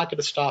 but it's not going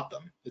to stop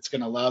them. It's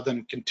going to allow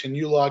them to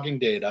continue logging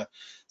data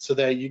so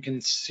that you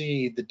can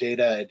see the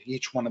data at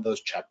each one of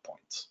those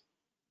checkpoints.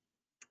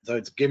 So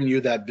it's giving you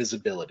that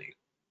visibility.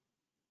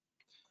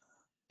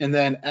 And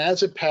then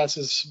as it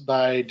passes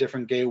by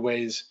different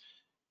gateways,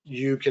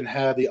 you can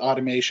have the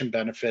automation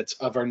benefits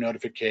of our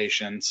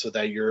notifications so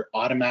that you're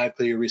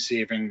automatically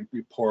receiving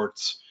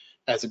reports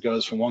as it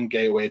goes from one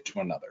gateway to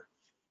another.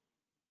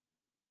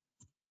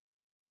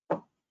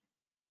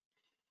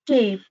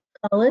 Hey,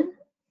 Colin?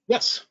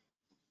 Yes.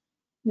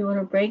 You want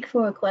a break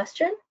for a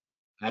question?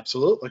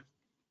 Absolutely.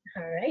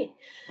 All right.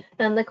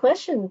 And the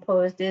question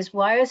posed is,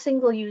 why are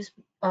single-use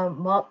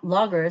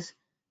loggers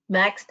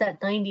maxed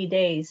at 90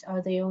 days?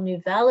 Are they only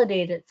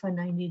validated for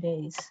 90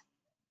 days?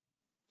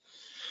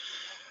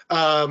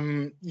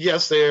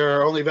 Yes, they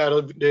are only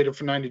validated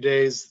for 90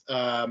 days.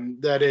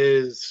 That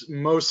is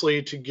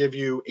mostly to give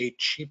you a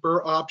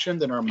cheaper option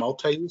than our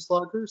multi-use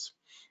loggers.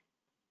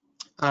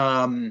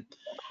 And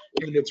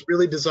it's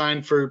really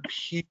designed for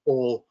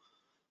people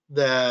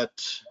that,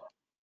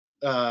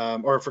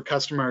 or for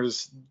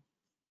customers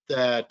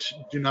that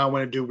do not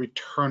want to do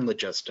return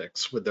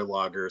logistics with their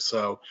loggers.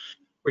 So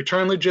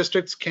return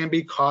logistics can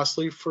be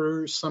costly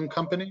for some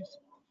companies,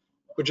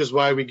 which is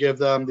why we give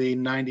them the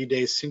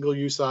 90-day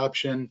single-use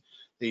option.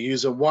 They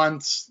use it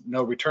once,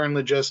 no return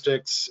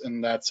logistics,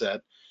 and that's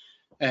it.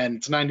 And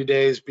it's 90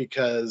 days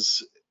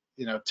because,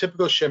 you know,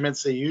 typical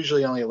shipments, they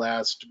usually only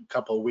last a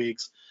couple of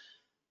weeks.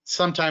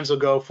 Sometimes they'll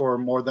go for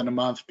more than a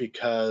month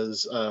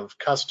because of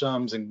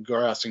customs and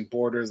crossing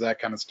borders, that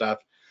kind of stuff.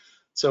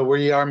 So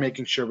we are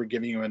making sure we're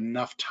giving you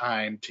enough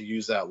time to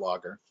use that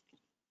logger.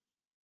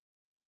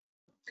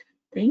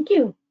 Thank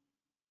you.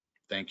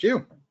 Thank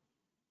you.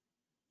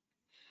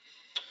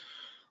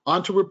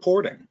 On to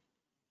reporting.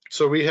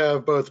 So we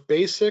have both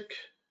basic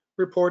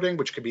reporting,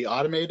 which can be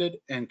automated,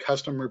 and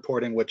custom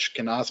reporting, which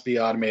can also be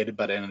automated,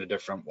 but in a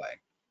different way.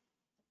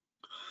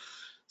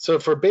 So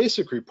for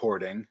basic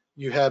reporting,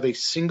 you have a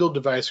single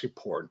device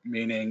report,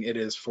 meaning it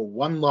is for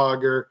one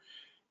logger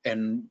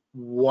and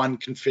one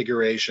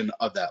configuration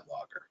of that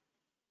logger.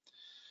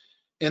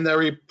 In that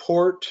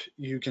report,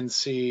 you can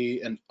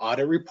see an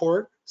audit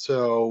report.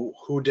 So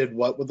who did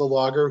what with the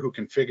logger, who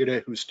configured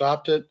it, who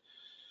stopped it,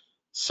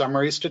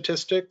 summary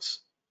statistics,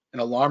 an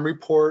alarm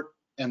report,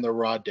 and the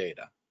raw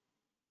data.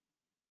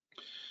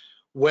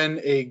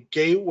 When a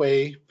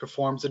gateway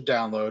performs a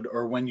download,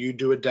 or when you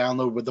do a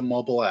download with the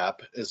mobile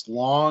app, as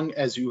long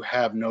as you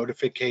have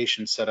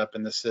notifications set up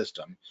in the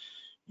system,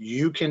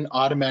 you can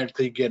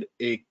automatically get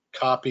a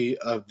copy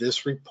of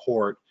this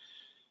report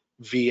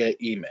via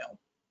email.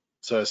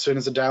 So as soon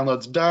as the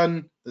download's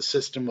done, the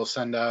system will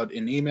send out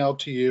an email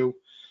to you,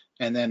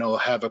 and then it'll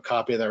have a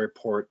copy of that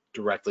report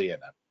directly in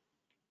it.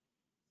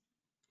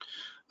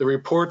 The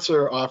reports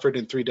are offered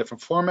in 3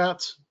 different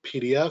formats: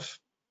 PDF,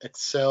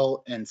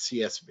 Excel, and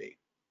CSV.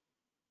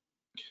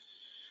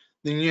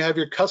 Then you have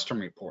your custom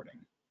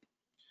reporting.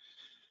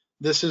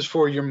 This is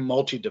for your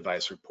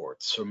multi-device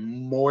reports, so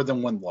more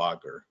than one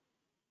logger.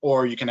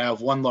 Or you can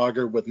have one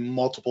logger with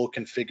multiple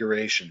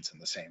configurations in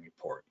the same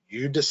report.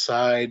 You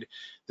decide.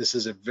 This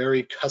is a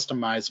very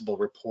customizable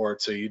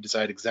report, so you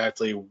decide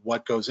exactly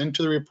what goes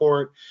into the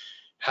report,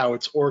 how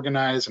it's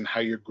organized, and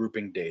how you're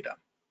grouping data.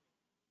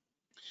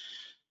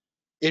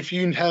 If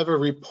you have a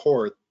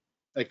report,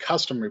 a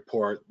custom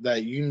report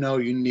that you know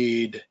you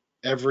need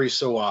every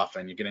so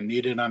often, you're going to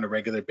need it on a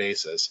regular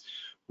basis,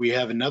 we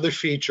have another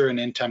feature in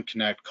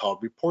InTempConnect called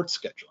report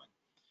scheduling.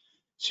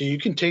 So you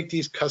can take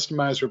these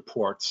customized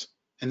reports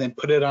and then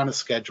put it on a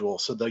schedule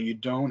so that you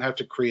don't have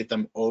to create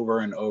them over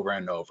and over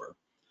and over.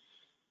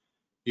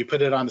 You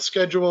put it on a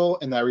schedule,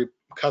 and that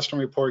custom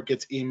report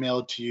gets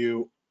emailed to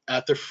you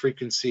at the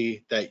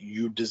frequency that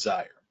you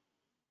desire.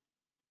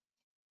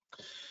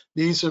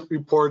 These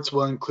reports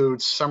will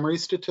include summary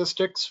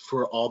statistics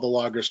for all the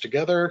loggers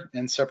together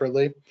and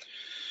separately.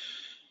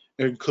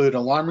 It include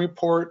alarm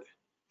report,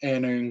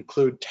 and it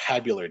include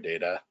tabular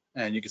data.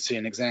 And you can see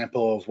an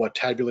example of what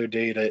tabular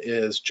data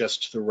is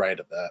just to the right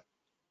of that.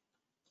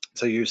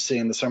 So you're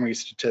seeing the summary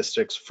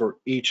statistics for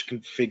each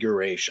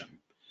configuration.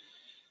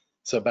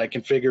 So by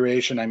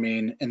configuration, I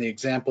mean, in the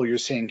example you're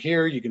seeing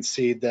here, you can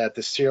see that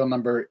the serial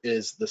number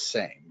is the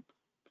same.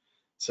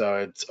 So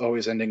it's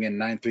always ending in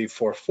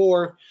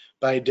 9344,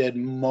 but I did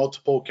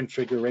multiple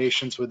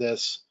configurations with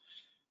this.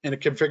 And a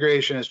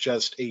configuration is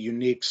just a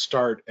unique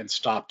start and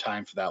stop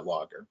time for that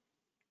logger.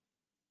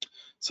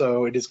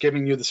 So it is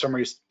giving you the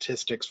summary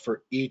statistics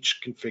for each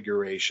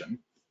configuration.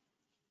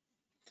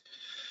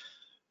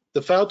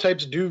 The file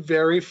types do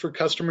vary for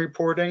custom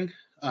reporting,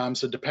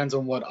 so it depends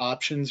on what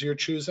options you're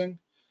choosing.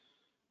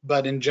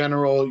 But in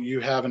general, you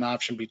have an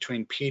option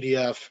between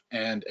PDF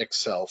and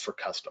Excel for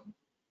custom.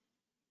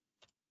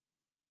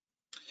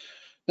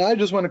 Now I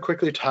just want to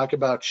quickly talk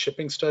about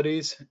shipping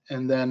studies,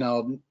 and then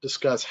I'll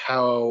discuss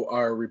how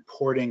our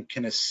reporting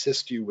can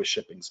assist you with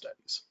shipping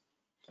studies.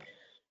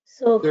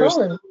 So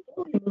Colin,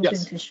 before we move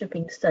yes. into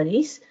shipping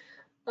studies,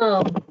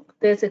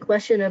 there's a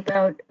question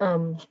about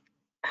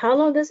how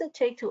long does it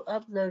take to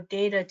upload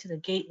data to the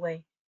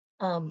gateway?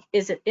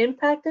 Is it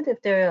impacted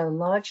if there are a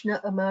large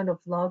amount of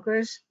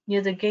loggers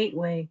near the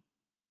gateway?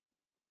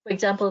 For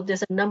example, if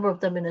there's a number of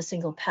them in a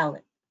single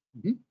pallet.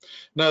 No,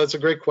 that's a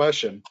great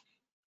question.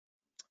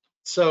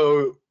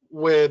 So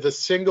with a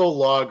single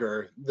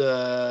logger,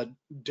 the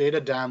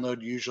data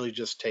download usually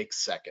just takes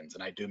seconds,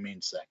 and I do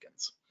mean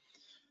seconds.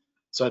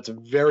 So it's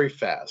very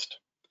fast.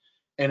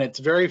 And it's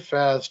very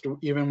fast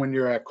even when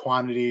you're at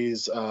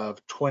quantities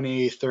of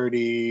 20,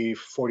 30,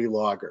 40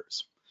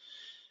 loggers.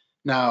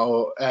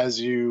 Now, as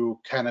you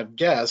kind of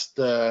guessed,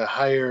 the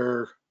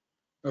higher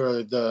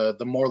or the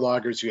more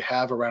loggers you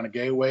have around a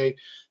gateway,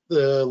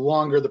 the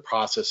longer the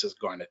process is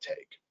going to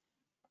take.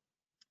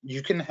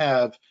 You can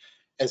have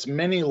as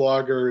many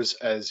loggers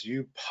as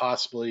you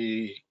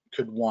possibly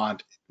could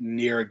want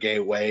near a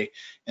gateway,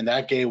 and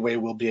that gateway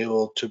will be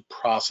able to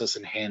process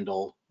and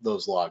handle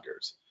those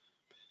loggers.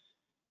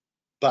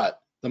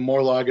 But the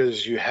more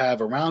loggers you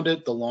have around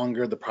it, the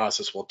longer the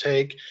process will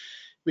take.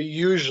 But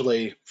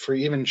usually for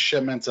even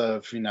shipments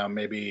of,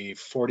 maybe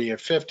 40 or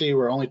 50,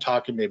 we're only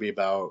talking maybe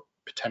about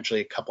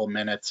potentially a couple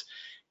minutes.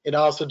 It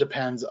also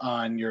depends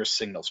on your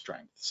signal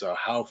strength. So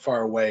how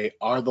far away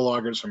are the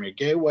loggers from your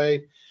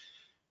gateway?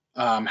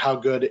 How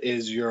good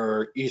is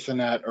your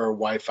Ethernet or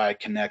Wi-Fi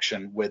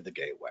connection with the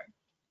gateway?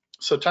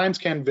 So times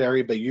can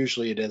vary, but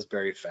usually it is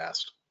very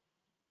fast.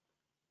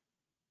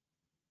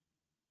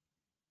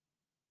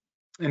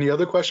 Any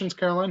other questions,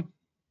 Caroline?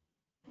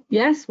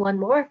 Yes, one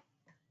more.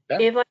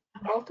 Okay. If I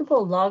have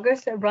multiple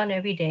loggers that run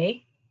every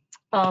day,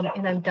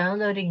 and I'm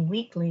downloading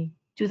weekly,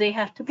 do they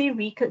have to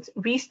be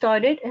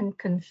restarted and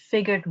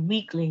configured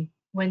weekly?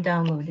 when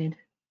downloaded?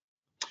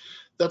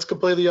 That's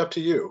completely up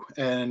to you,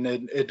 and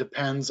it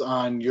depends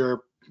on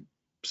your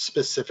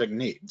specific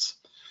needs.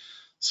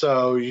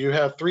 So you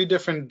have three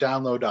different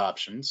download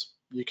options.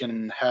 You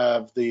can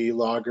have the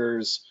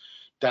loggers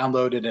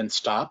downloaded and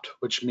stopped,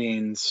 which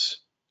means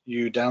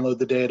you download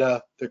the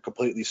data, they're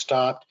completely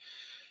stopped,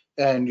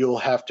 and you'll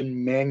have to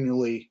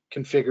manually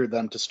configure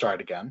them to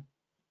start again.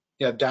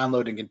 You have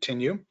download and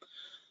continue,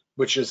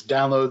 which just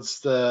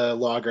downloads the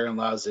logger and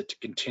allows it to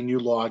continue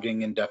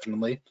logging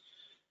indefinitely.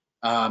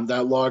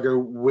 That logger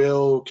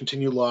will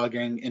continue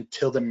logging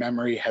until the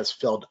memory has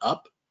filled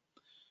up.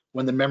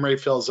 When the memory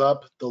fills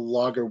up, the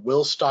logger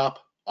will stop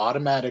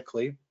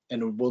automatically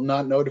and it will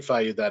not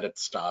notify you that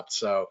it's stopped.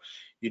 So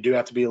you do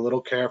have to be a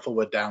little careful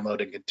with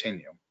download and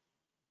continue.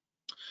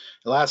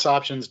 The last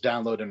option is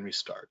download and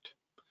restart.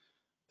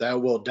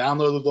 That will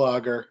download the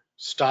logger,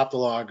 stop the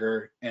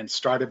logger, and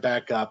start it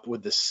back up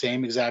with the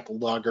same exact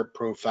logger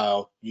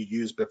profile you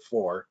used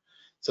before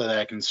so that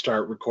I can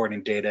start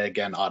recording data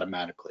again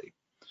automatically.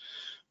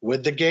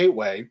 With the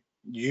gateway,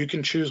 you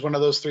can choose one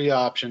of those three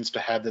options to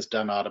have this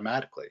done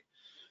automatically.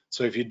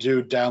 So if you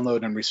do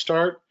download and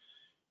restart,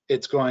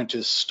 it's going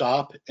to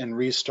stop and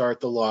restart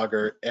the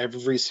logger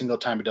every single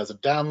time it does a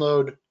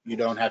download. You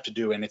don't have to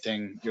do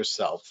anything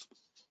yourself.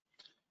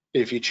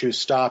 If you choose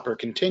stop or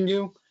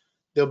continue,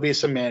 there'll be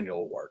some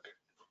manual work.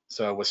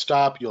 So with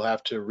stop, you'll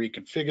have to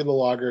reconfigure the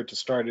logger to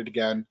start it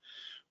again.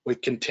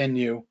 With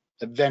continue,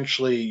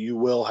 eventually you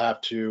will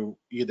have to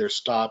either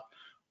stop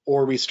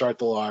or restart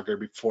the logger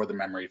before the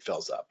memory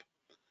fills up.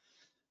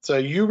 So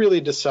you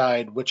really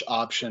decide which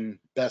option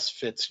best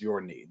fits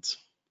your needs.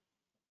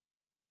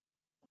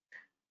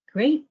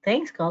 Great,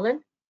 thanks,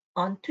 Colin.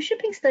 On to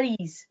shipping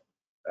studies.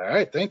 All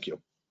right, thank you.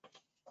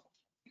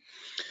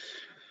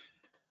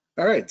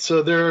 All right,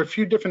 so there are a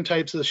few different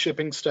types of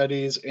shipping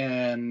studies,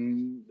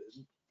 and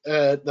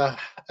at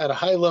a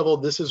high level,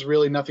 this is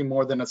really nothing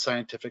more than a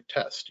scientific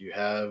test. You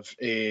have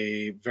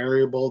a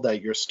variable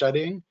that you're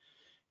studying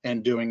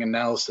and doing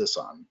analysis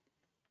on.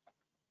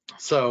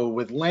 So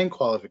with lane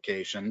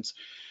qualifications,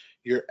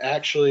 you're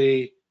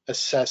actually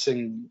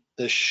assessing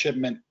the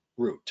shipment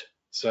route.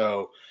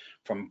 So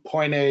from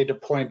point A to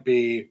point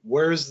B,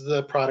 where's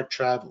the product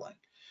traveling?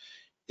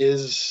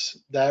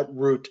 Is that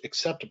route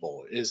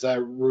acceptable? Is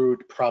that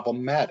route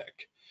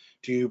problematic?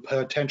 Do you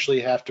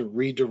potentially have to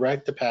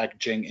redirect the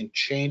packaging and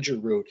change your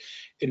route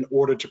in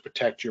order to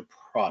protect your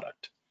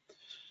product?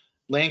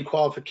 Lane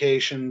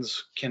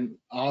qualifications can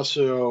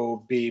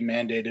also be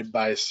mandated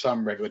by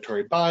some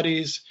regulatory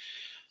bodies.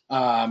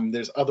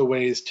 There's other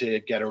ways to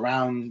get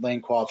around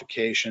lane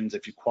qualifications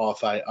if you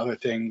qualify other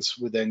things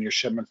within your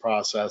shipment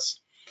process.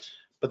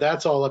 But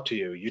that's all up to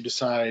you. You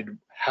decide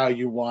how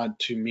you want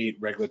to meet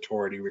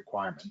regulatory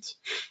requirements.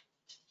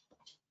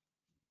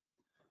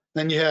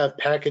 Then you have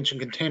package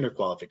and container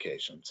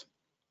qualifications.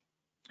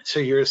 So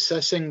you're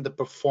assessing the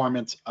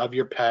performance of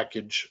your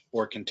package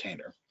or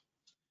container.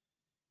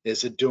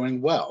 Is it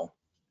doing well?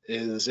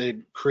 Is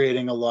it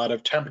creating a lot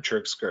of temperature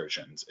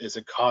excursions? Is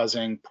it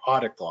causing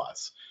product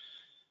loss?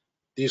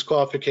 These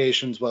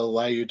qualifications will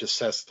allow you to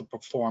assess the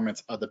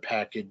performance of the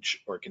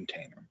package or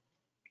container.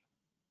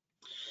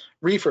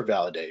 Reefer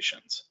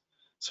validations.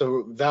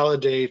 So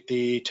validate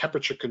the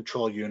temperature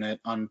control unit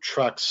on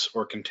trucks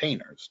or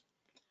containers.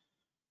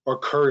 Or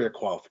courier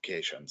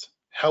qualifications.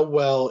 How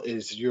well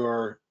is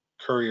your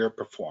courier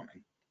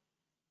performing?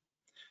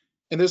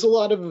 And there's a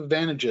lot of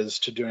advantages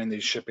to doing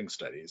these shipping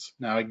studies.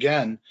 Now,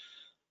 again,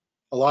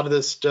 a lot of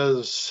this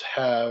does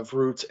have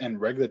routes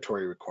and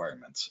regulatory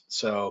requirements.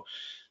 So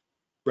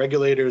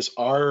regulators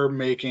are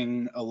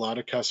making a lot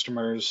of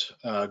customers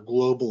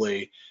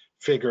globally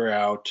figure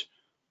out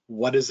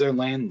what does their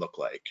lane look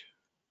like?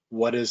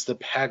 What does the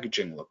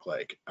packaging look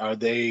like? Are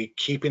they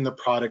keeping the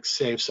product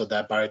safe so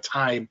that by the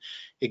time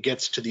it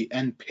gets to the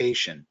end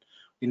patient,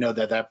 we know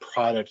that that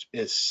product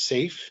is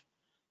safe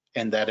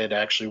and that it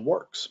actually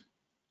works?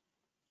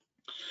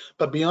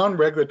 But beyond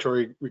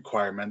regulatory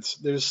requirements,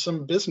 there's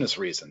some business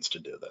reasons to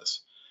do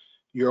this.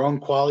 Your own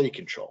quality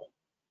control.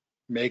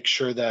 Make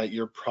sure that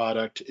your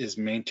product is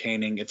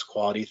maintaining its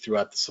quality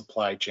throughout the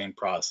supply chain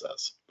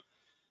process.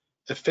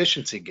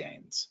 Efficiency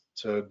gains.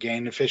 So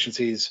gain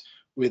efficiencies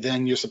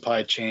within your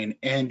supply chain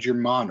and your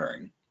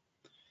monitoring.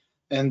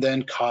 And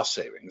then cost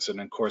savings, and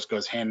of course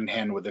goes hand in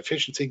hand with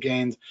efficiency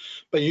gains,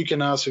 but you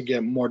can also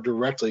get more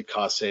directly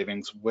cost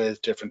savings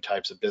with different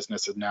types of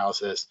business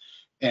analysis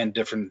and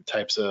different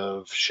types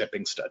of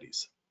shipping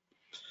studies.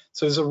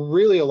 So there's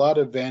really a lot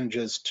of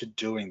advantages to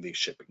doing these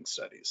shipping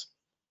studies.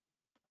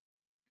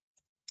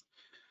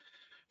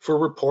 For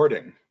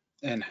reporting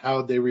and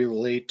how they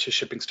relate to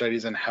shipping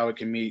studies and how it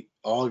can meet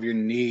all of your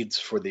needs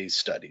for these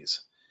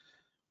studies,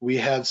 we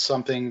have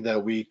something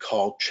that we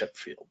call trip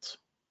fields.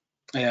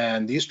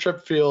 And these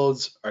trip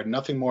fields are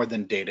nothing more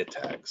than data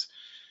tags.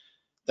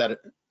 That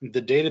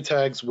the data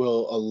tags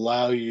will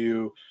allow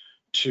you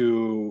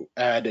to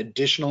add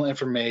additional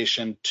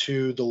information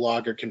to the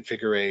logger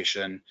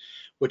configuration,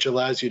 which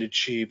allows you to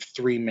achieve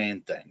three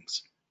main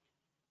things.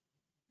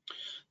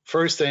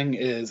 First thing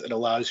is it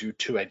allows you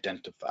to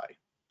identify.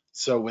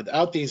 So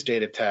without these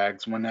data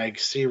tags, when I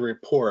see a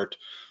report,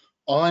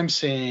 all I'm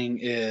seeing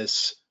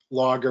is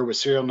logger with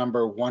serial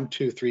number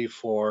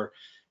 1234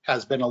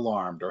 has been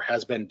alarmed or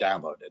has been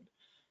downloaded.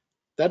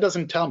 That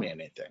doesn't tell me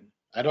anything.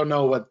 I don't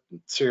know what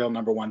serial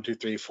number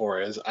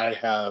 1234 is. I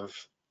have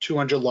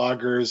 200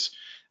 loggers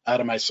out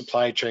of my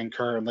supply chain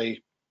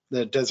currently.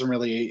 That doesn't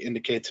really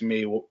indicate to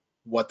me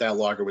what that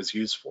logger was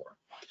used for.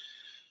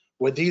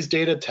 With these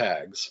data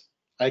tags,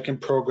 I can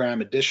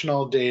program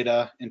additional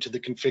data into the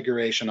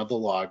configuration of the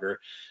logger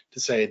to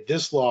say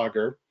this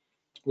logger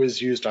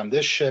was used on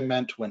this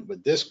shipment, went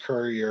with this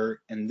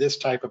courier in this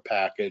type of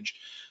package,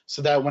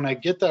 so that when I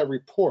get that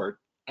report,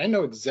 I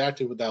know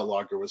exactly what that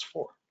logger was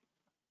for.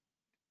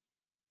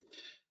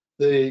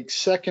 The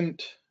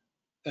second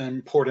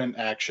important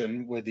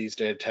action with these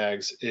data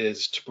tags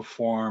is to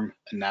perform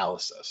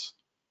analysis,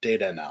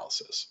 data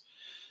analysis.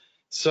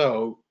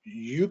 So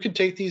you can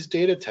take these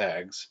data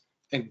tags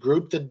and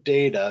group the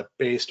data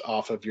based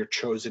off of your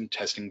chosen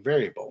testing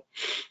variable.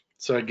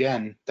 So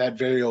again, that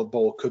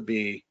variable could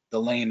be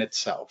the lane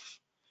itself,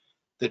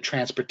 the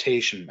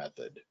transportation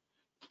method,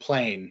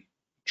 plane,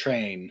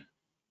 train,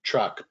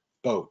 truck,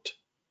 boat,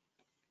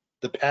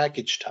 the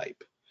package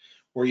type,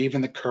 or even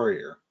the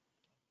courier.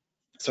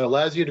 So it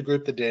allows you to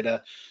group the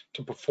data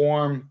to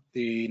perform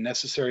the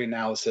necessary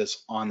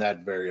analysis on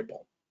that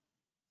variable.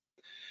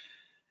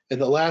 And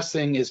the last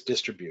thing is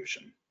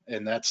distribution,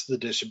 and that's the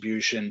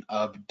distribution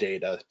of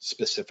data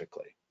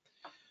specifically.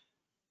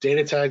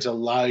 Data tags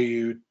allow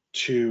you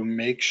to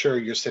make sure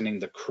you're sending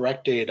the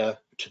correct data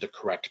to the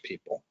correct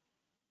people.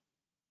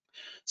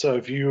 So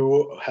if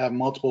you have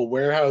multiple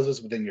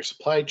warehouses within your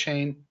supply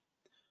chain,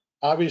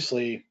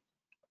 obviously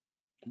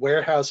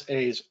warehouse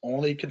A is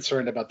only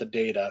concerned about the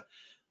data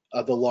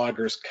of the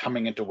loggers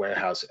coming into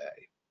warehouse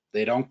A.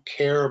 They don't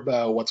care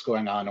about what's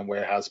going on in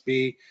warehouse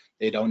B.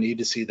 They don't need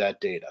to see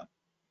that data.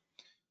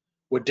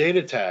 With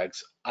data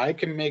tags, I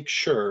can make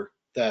sure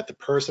that the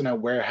person at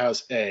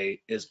warehouse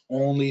A is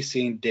only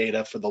seeing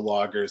data for the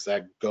loggers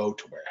that go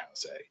to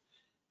warehouse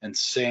A, and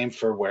same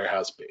for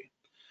warehouse B.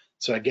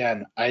 So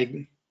again,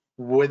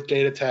 with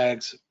data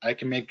tags, I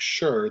can make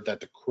sure that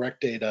the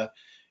correct data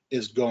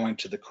is going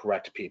to the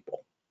correct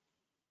people.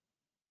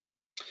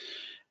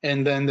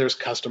 And then there's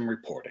custom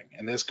reporting,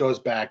 and this goes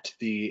back to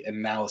the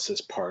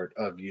analysis part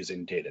of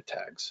using data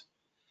tags.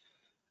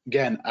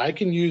 Again, I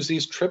can use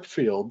these trip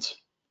fields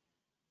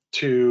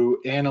to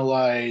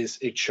analyze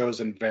a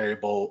chosen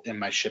variable in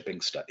my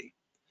shipping study.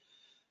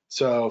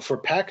 So for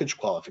package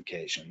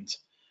qualifications,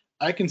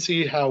 I can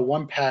see how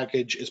one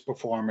package is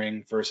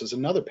performing versus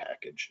another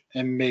package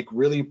and make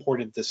really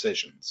important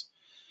decisions.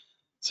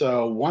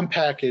 So one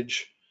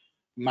package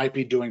might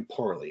be doing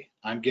poorly.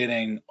 I'm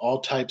getting all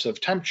types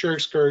of temperature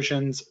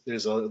excursions.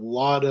 There's a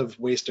lot of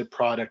wasted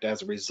product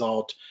as a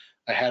result.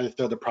 I had to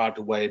throw the product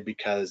away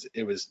because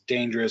it was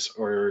dangerous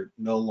or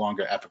no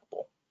longer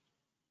ethical.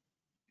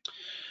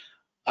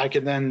 I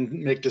can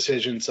then make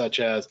decisions such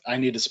as I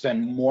need to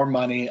spend more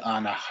money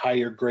on a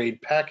higher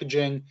grade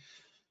packaging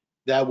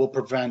that will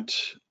prevent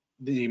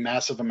the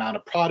massive amount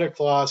of product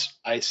loss.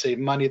 I save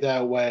money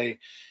that way,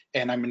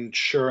 and I'm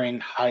ensuring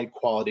high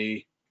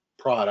quality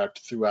product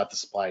throughout the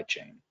supply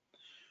chain.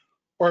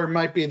 Or it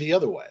might be the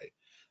other way.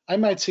 I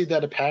might see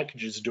that a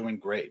package is doing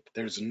great.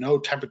 There's no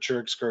temperature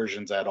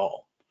excursions at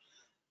all.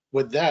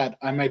 With that,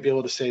 I might be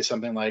able to say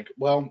something like,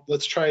 well,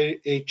 let's try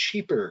a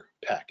cheaper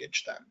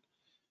package then.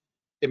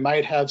 It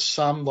might have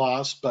some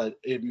loss, but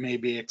it may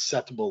be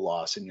acceptable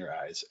loss in your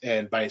eyes.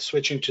 And by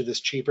switching to this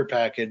cheaper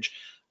package,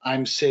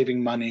 I'm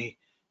saving money,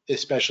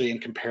 especially in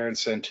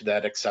comparison to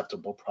that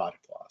acceptable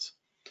product loss.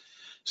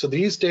 So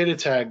these data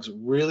tags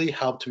really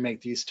help to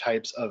make these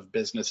types of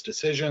business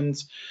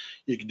decisions.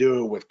 You can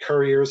do it with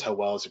couriers, how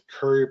well is a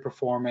courier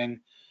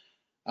performing?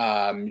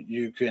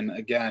 You can,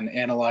 again,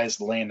 analyze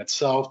the lane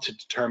itself to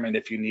determine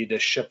if you need to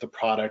ship the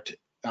product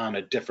on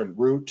a different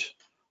route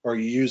or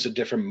you use a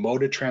different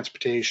mode of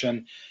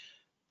transportation.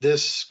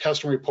 This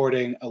custom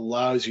reporting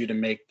allows you to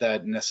make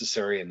that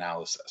necessary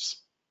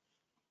analysis.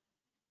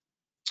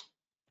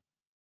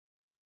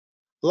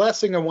 The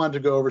last thing I wanted to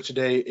go over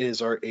today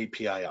is our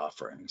API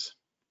offerings.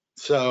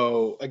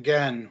 So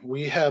again,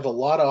 we have a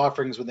lot of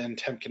offerings within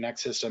InTempConnect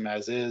system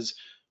as is.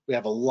 We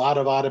have a lot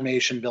of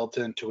automation built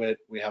into it.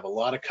 We have a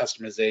lot of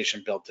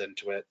customization built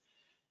into it.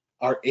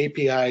 Our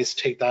APIs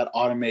take that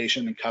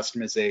automation and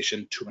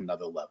customization to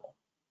another level.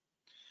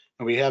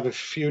 And we have a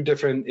few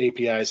different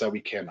APIs that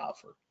we can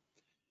offer.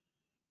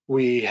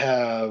 We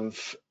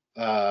have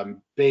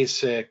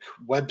basic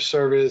web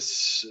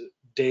service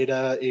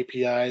data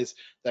APIs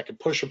that can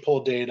push or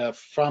pull data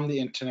from the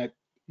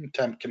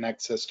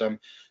InTempConnect system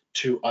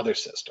to other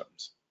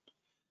systems.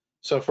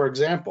 So for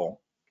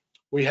example,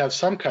 we have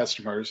some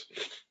customers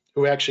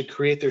who actually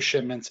create their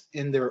shipments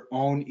in their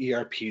own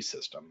ERP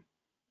system.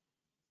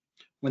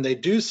 When they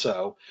do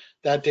so,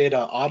 that data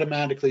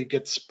automatically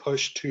gets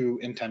pushed to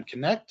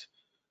InTempConnect,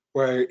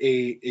 where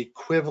a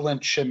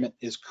equivalent shipment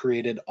is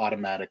created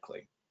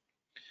automatically.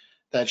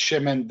 That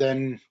shipment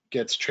then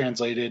gets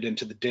translated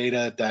into the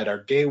data that our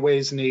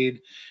gateways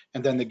need,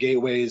 and then the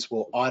gateways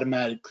will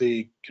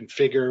automatically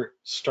configure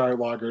start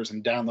loggers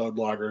and download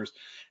loggers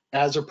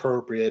as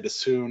appropriate as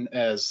soon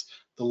as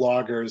the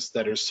loggers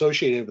that are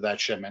associated with that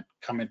shipment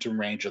come into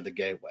range of the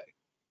gateway.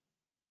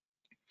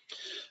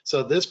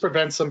 So this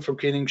prevents them from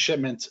creating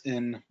shipments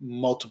in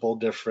multiple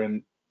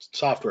different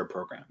software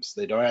programs.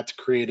 They don't have to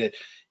create it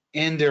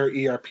in their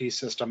ERP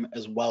system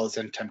as well as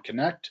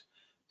InTempConnect.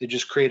 They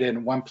just create it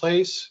in one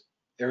place.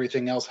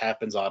 Everything else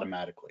happens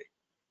automatically.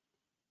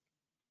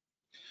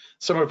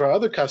 Some of our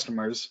other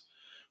customers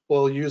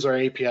will use our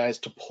APIs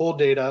to pull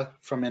data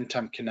from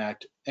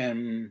InTempConnect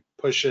and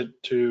push it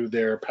to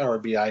their Power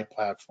BI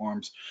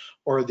platforms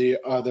or the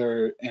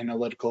other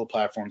analytical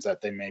platforms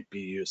that they may be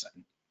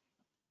using.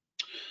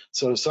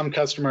 So some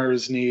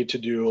customers need to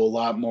do a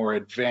lot more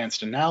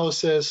advanced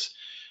analysis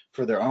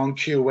for their own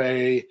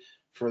QA,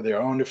 for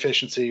their own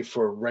efficiency,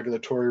 for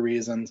regulatory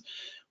reasons.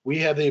 We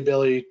have the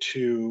ability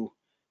to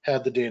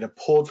have the data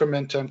pulled from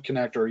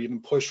InTempConnect or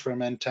even pushed from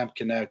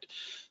InTempConnect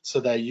so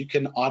that you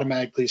can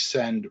automatically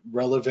send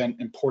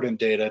relevant, important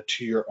data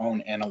to your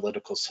own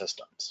analytical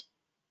systems.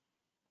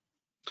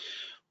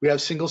 We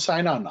have single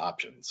sign-on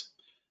options.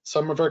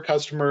 Some of our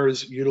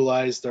customers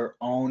utilize their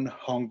own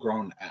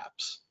homegrown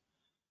apps.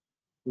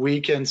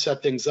 We can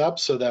set things up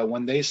so that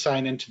when they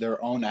sign into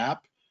their own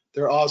app,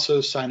 they're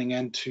also signing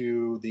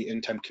into the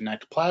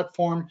InTempConnect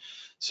platform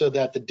so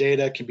that the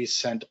data can be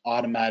sent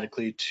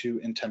automatically to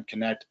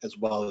InTempConnect as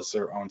well as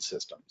their own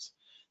systems.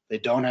 They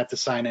don't have to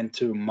sign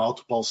into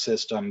multiple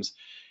systems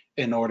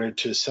in order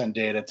to send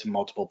data to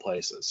multiple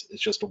places.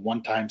 It's just a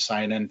one-time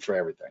sign-in for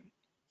everything.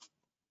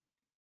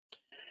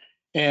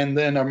 And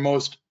then our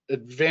most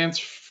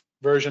advanced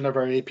version of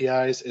our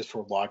APIs is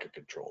for logger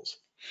controls.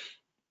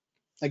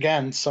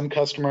 Again, some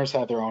customers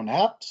have their own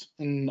apps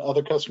and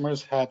other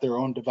customers have their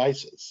own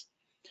devices.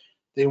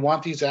 They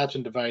want these apps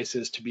and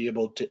devices to be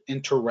able to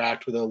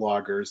interact with their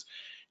loggers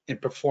and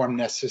perform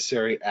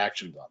necessary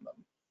actions on them.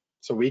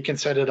 So we can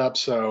set it up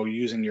so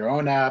using your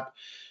own app,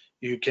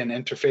 you can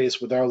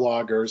interface with our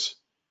loggers,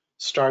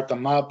 start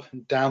them up,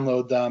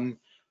 download them,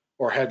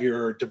 or have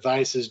your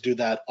devices do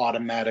that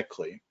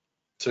automatically.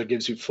 So it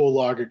gives you full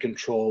logger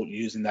control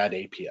using that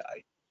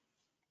API.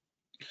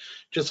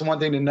 Just one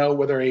thing to note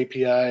with our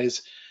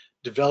APIs,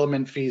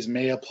 development fees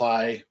may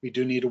apply. We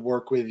do need to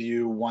work with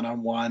you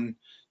one-on-one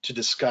to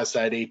discuss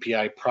that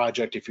API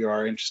project if you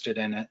are interested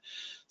in it.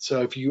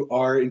 So if you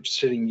are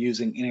interested in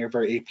using any of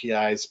our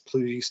APIs,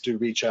 please do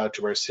reach out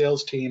to our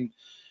sales team,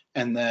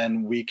 and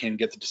then we can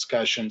get the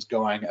discussions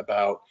going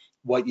about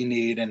what you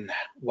need and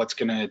what's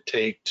going to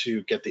take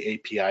to get the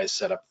API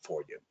set up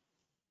for you.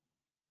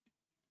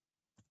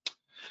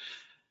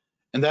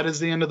 And that is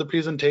the end of the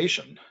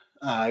presentation.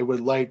 I would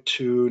like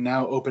to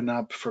now open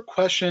up for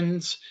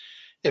questions.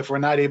 If we're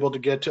not able to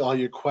get to all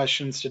your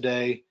questions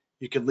today,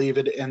 you can leave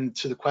it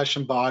into the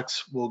question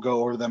box. We'll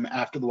go over them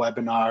after the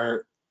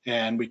webinar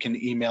and we can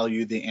email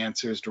you the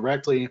answers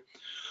directly.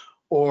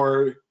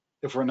 Or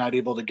if we're not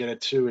able to get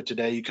it to it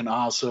today, you can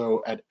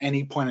also at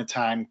any point in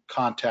time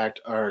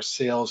contact our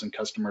sales and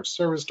customer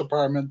service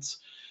departments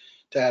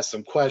to ask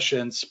them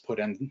questions, put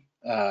in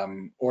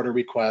order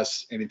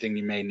requests, anything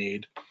you may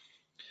need.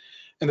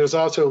 And there's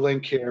also a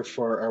link here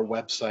for our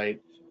website.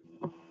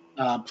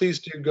 Please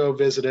do go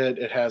visit it.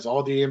 It has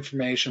all the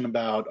information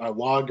about our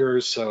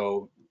loggers,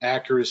 so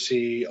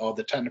accuracy, all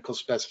the technical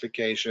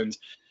specifications.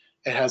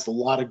 It has a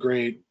lot of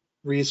great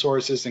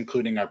resources,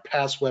 including our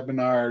past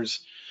webinars,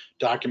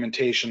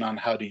 documentation on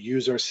how to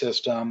use our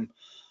system.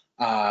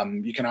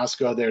 You can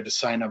also go there to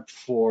sign up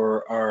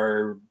for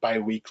our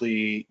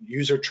bi-weekly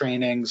user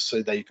trainings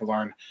so that you can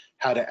learn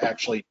how to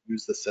actually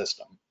use the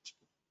system.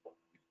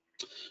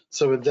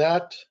 So with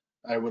that,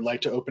 I would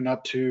like to open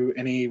up to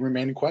any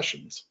remaining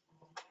questions.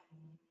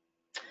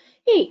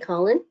 Hey,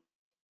 Colin.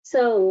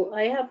 So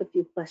I have a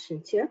few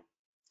questions here.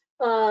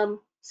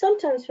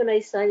 Sometimes when I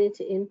sign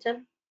into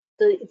InTemp,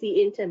 the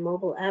InTemp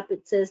mobile app,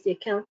 it says the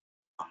account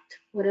locked.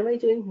 What am I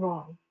doing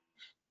wrong?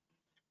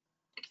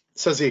 It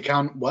says the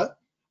account what?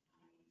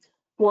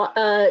 Well,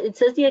 it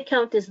says the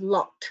account is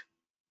locked.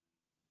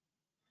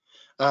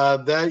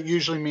 That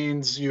usually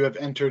means you have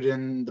entered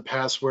in the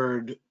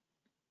password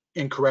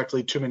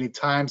incorrectly too many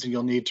times and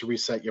you'll need to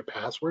reset your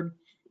password.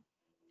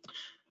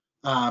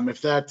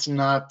 If that's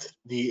not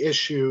the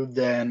issue,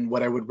 then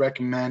what I would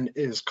recommend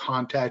is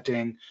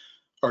contacting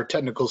our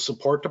technical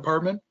support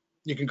department.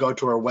 You can go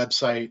to our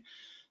website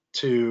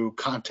to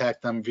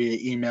contact them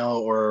via email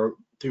or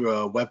through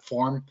a web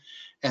form,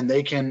 and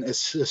they can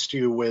assist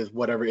you with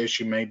whatever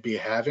issue you may be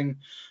having.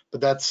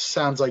 But that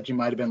sounds like you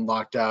might have been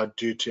locked out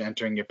due to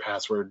entering your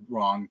password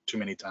wrong too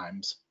many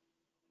times.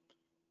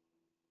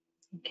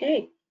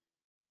 Okay.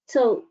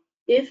 So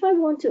if I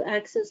want to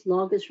access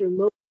loggers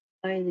remotely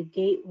via the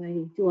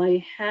gateway, do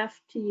I have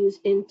to use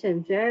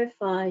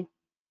InTempVerify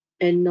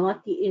and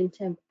not the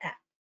InTemp app?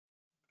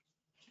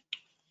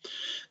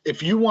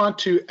 If you want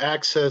to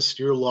access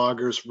your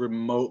loggers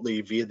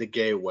remotely via the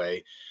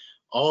gateway,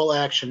 all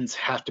actions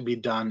have to be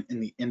done in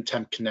the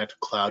InTempConnect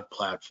cloud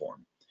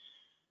platform.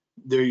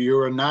 you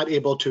are not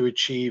able to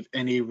achieve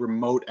any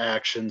remote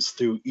actions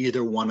through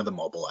either one of the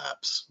mobile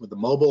apps. With the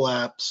mobile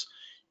apps,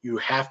 you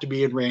have to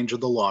be in range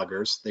of the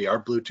loggers. They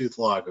are Bluetooth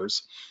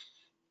loggers.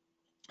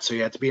 So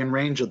you have to be in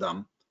range of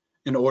them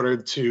in order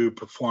to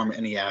perform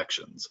any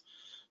actions.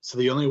 So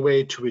the only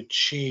way to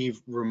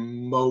achieve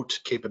remote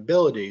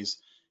capabilities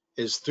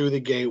is through the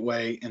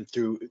gateway and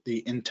through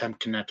the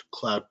InTempConnect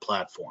cloud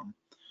platform.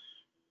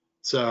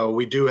 So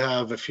we do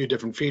have a few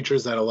different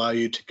features that allow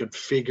you to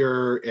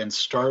configure and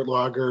start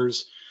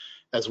loggers,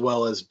 as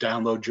well as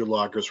download your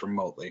loggers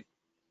remotely.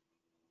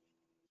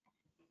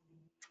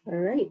 All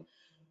right.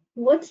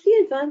 What's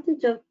the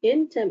advantage of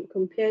InTemp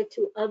compared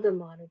to other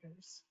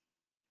monitors?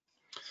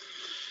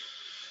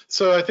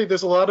 So I think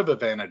there's a lot of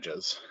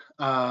advantages.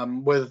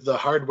 With the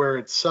hardware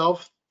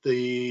itself,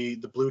 the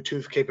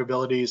Bluetooth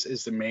capabilities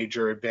is the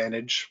major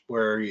advantage,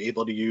 where you're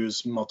able to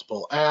use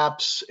multiple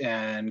apps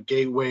and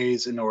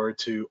gateways in order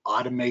to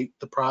automate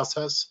the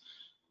process.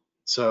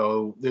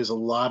 So there's a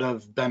lot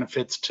of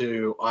benefits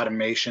to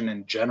automation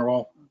in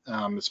general,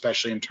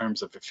 especially in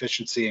terms of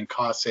efficiency and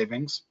cost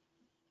savings.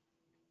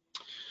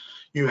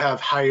 You have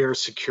higher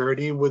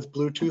security with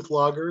Bluetooth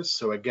loggers.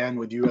 So again,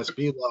 with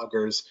USB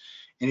loggers,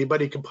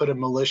 anybody can put a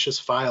malicious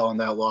file on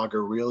that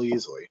logger real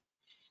easily.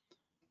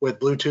 With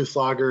Bluetooth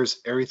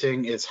loggers,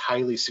 everything is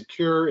highly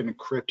secure and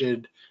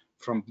encrypted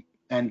from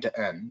end to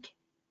end.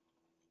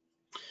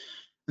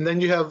 And then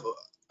you have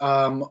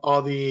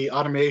all the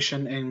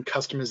automation and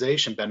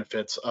customization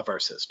benefits of our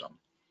system.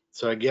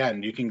 So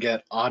again, you can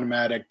get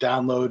automatic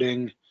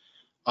downloading,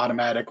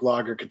 automatic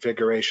logger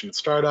configuration and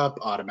startup,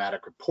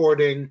 automatic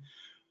reporting,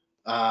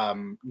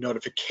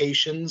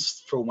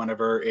 notifications for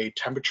whenever a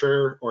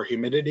temperature or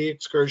humidity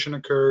excursion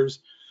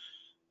occurs,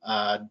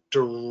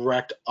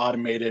 direct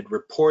automated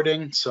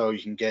reporting, so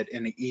you can get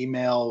in an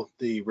email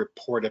the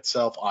report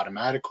itself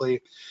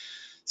automatically.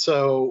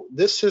 So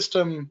this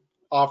system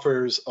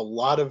offers a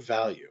lot of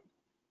value,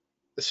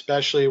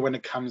 especially when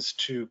it comes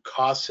to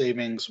cost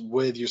savings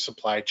with your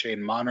supply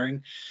chain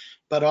monitoring,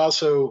 but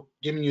also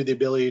giving you the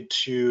ability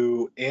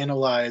to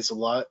analyze a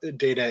lot of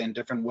data in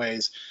different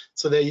ways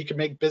so that you can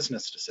make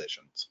business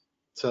decisions.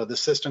 So the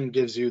system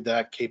gives you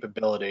that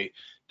capability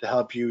to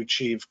help you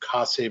achieve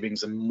cost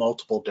savings in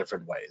multiple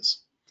different ways.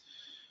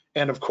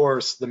 And of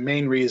course, the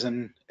main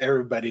reason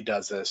everybody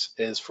does this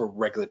is for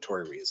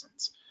regulatory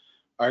reasons.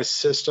 Our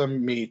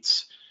system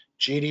meets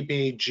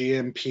GDP,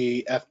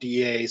 GMP,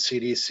 FDA,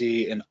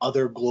 CDC, and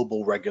other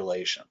global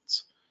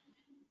regulations.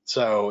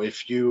 So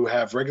if you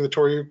have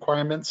regulatory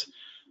requirements,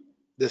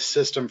 this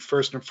system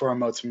first and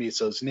foremost meets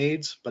those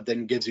needs, but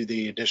then gives you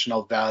the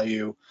additional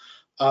value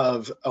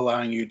of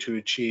allowing you to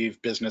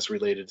achieve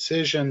business-related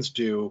decisions,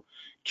 do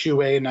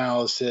QA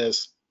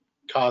analysis,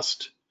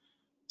 cost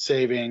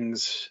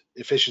savings,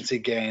 efficiency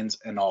gains,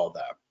 and all of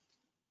that.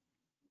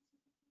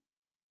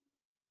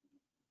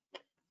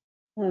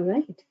 All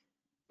right.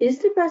 Is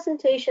the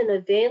presentation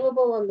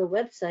available on the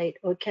website,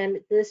 or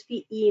can this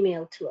be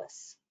emailed to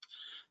us?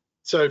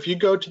 So if you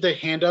go to the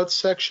handouts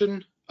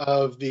section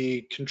of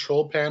the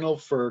control panel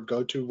for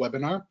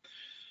GoToWebinar,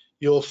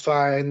 you'll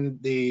find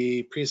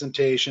the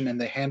presentation and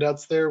the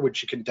handouts there,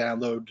 which you can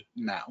download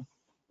now.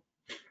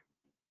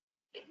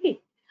 Okay.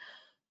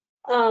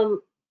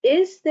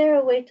 Is there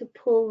a way to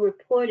pull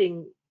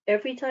reporting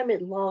every time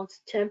it logs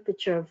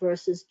temperature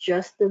versus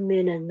just the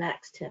min and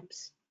max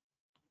temps?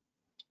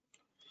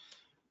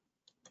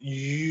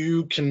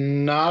 You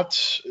cannot,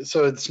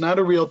 so it's not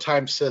a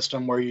real-time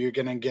system where you're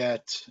going to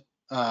get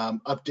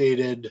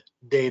updated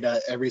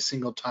data every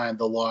single time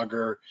the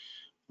logger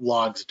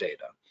logs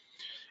data.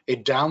 A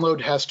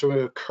download has to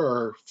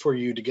occur for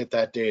you to get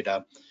that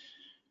data,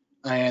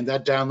 and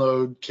that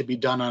download can be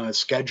done on a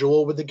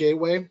schedule with the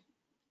gateway,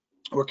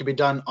 or it can be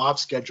done off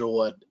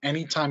schedule at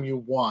any time you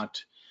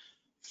want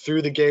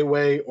through the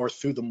gateway or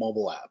through the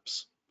mobile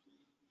apps.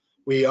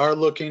 We are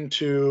looking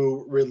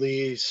to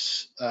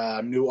release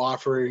new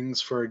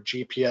offerings for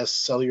GPS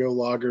cellular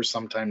loggers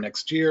sometime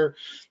next year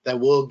that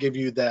will give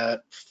you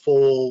that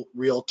full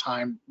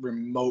real-time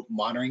remote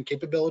monitoring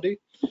capability.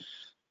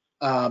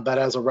 But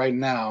as of right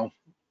now,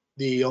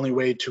 the only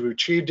way to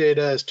retrieve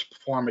data is to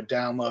perform a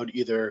download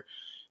either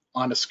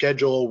on a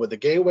schedule with the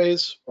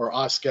gateways or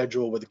off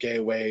schedule with the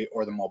gateway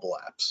or the mobile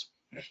apps.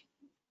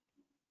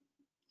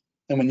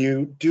 And when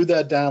you do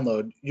that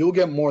download, you'll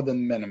get more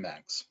than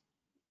Minimax.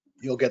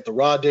 You'll get the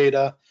raw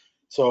data.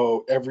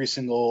 So every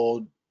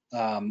single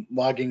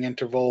logging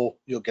interval,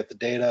 you'll get the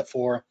data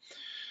for.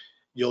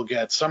 You'll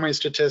get summary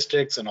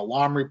statistics, an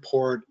alarm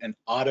report, an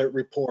audit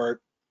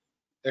report,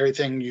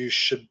 everything you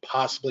should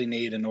possibly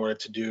need in order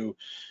to do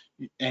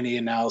any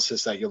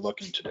analysis that you're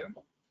looking to do.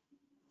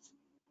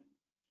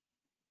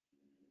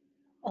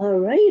 All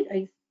right,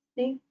 I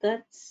think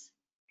that's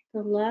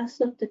the last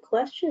of the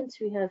questions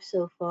we have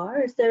so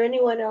far. Is there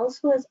anyone else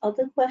who has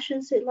other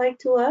questions they'd like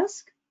to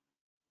ask?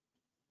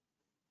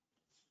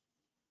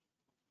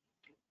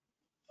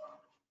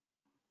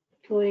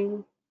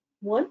 Going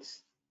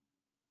once?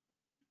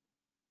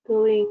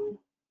 Going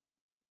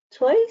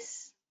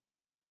twice?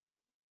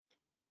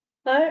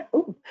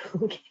 Oh,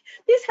 okay.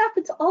 This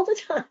happens all the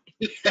time.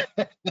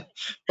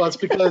 Well, it's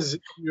because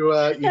you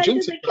I did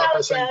jinxed the yourself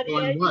by saying countdown. Yeah,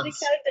 I going did the once.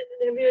 countdown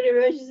and the beauty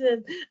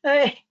registered. All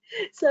right.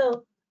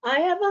 So I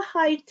have a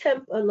high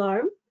temp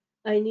alarm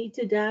I need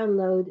to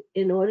download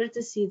in order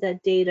to see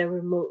that data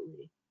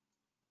remotely.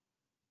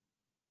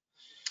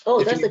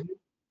 Oh, If that's a you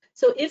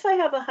so if I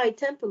have a high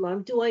temp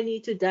alarm, do I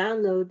need to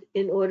download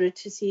in order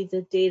to see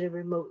the data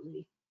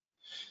remotely?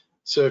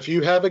 So if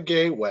you have a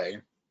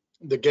gateway,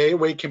 the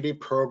gateway can be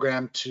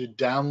programmed to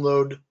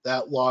download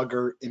that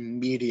logger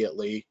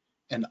immediately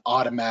and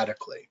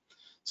automatically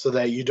so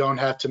that you don't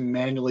have to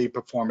manually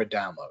perform a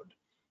download.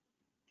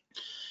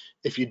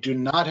 If you do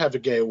not have a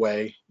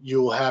gateway,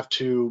 you will have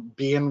to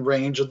be in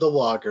range of the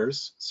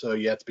loggers. So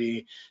you have to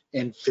be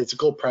in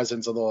physical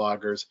presence of the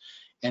loggers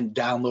and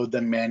download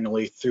them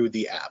manually through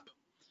the app.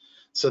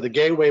 So the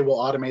gateway will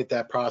automate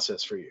that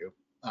process for you,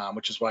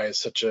 which is why it's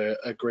such a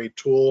great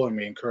tool, and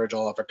we encourage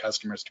all of our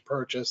customers to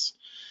purchase.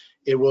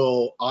 It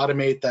will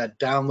automate that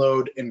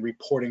download and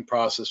reporting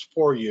process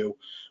for you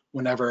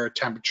whenever a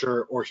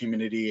temperature or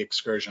humidity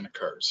excursion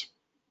occurs.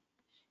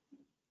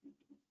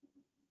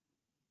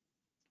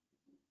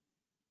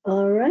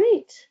 All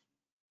right.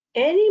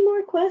 Any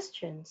more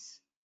questions?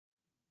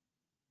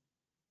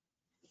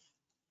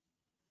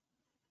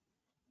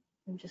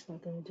 I'm just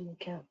not going to do a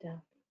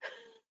countdown.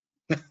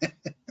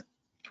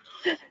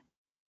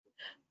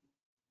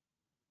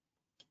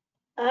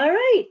 All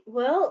right.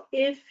 Well,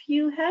 if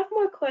you have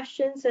more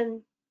questions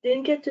and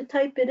didn't get to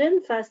type it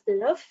in fast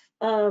enough,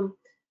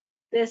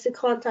 there's the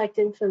contact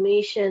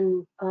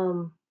information,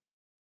 on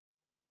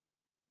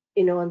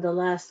the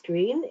last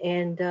screen,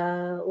 and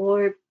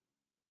or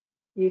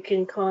you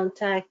can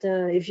contact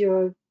if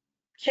you're a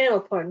channel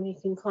partner, you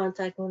can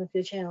contact one of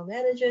your channel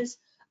managers.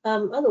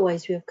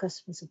 Otherwise, we have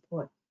customer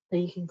support that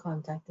you can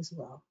contact as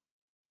well.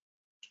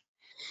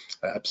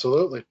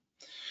 Absolutely.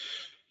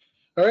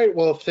 All right.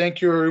 Well,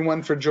 thank you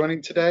everyone for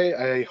joining today.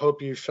 I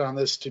hope you found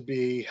this to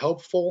be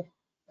helpful,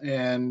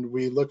 and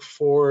we look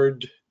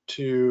forward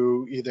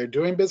to either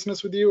doing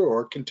business with you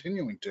or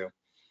continuing to.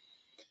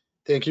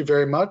 Thank you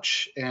very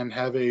much and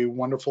have a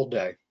wonderful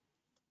day.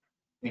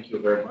 Thank you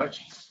very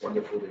much.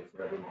 Wonderful day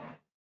for everyone.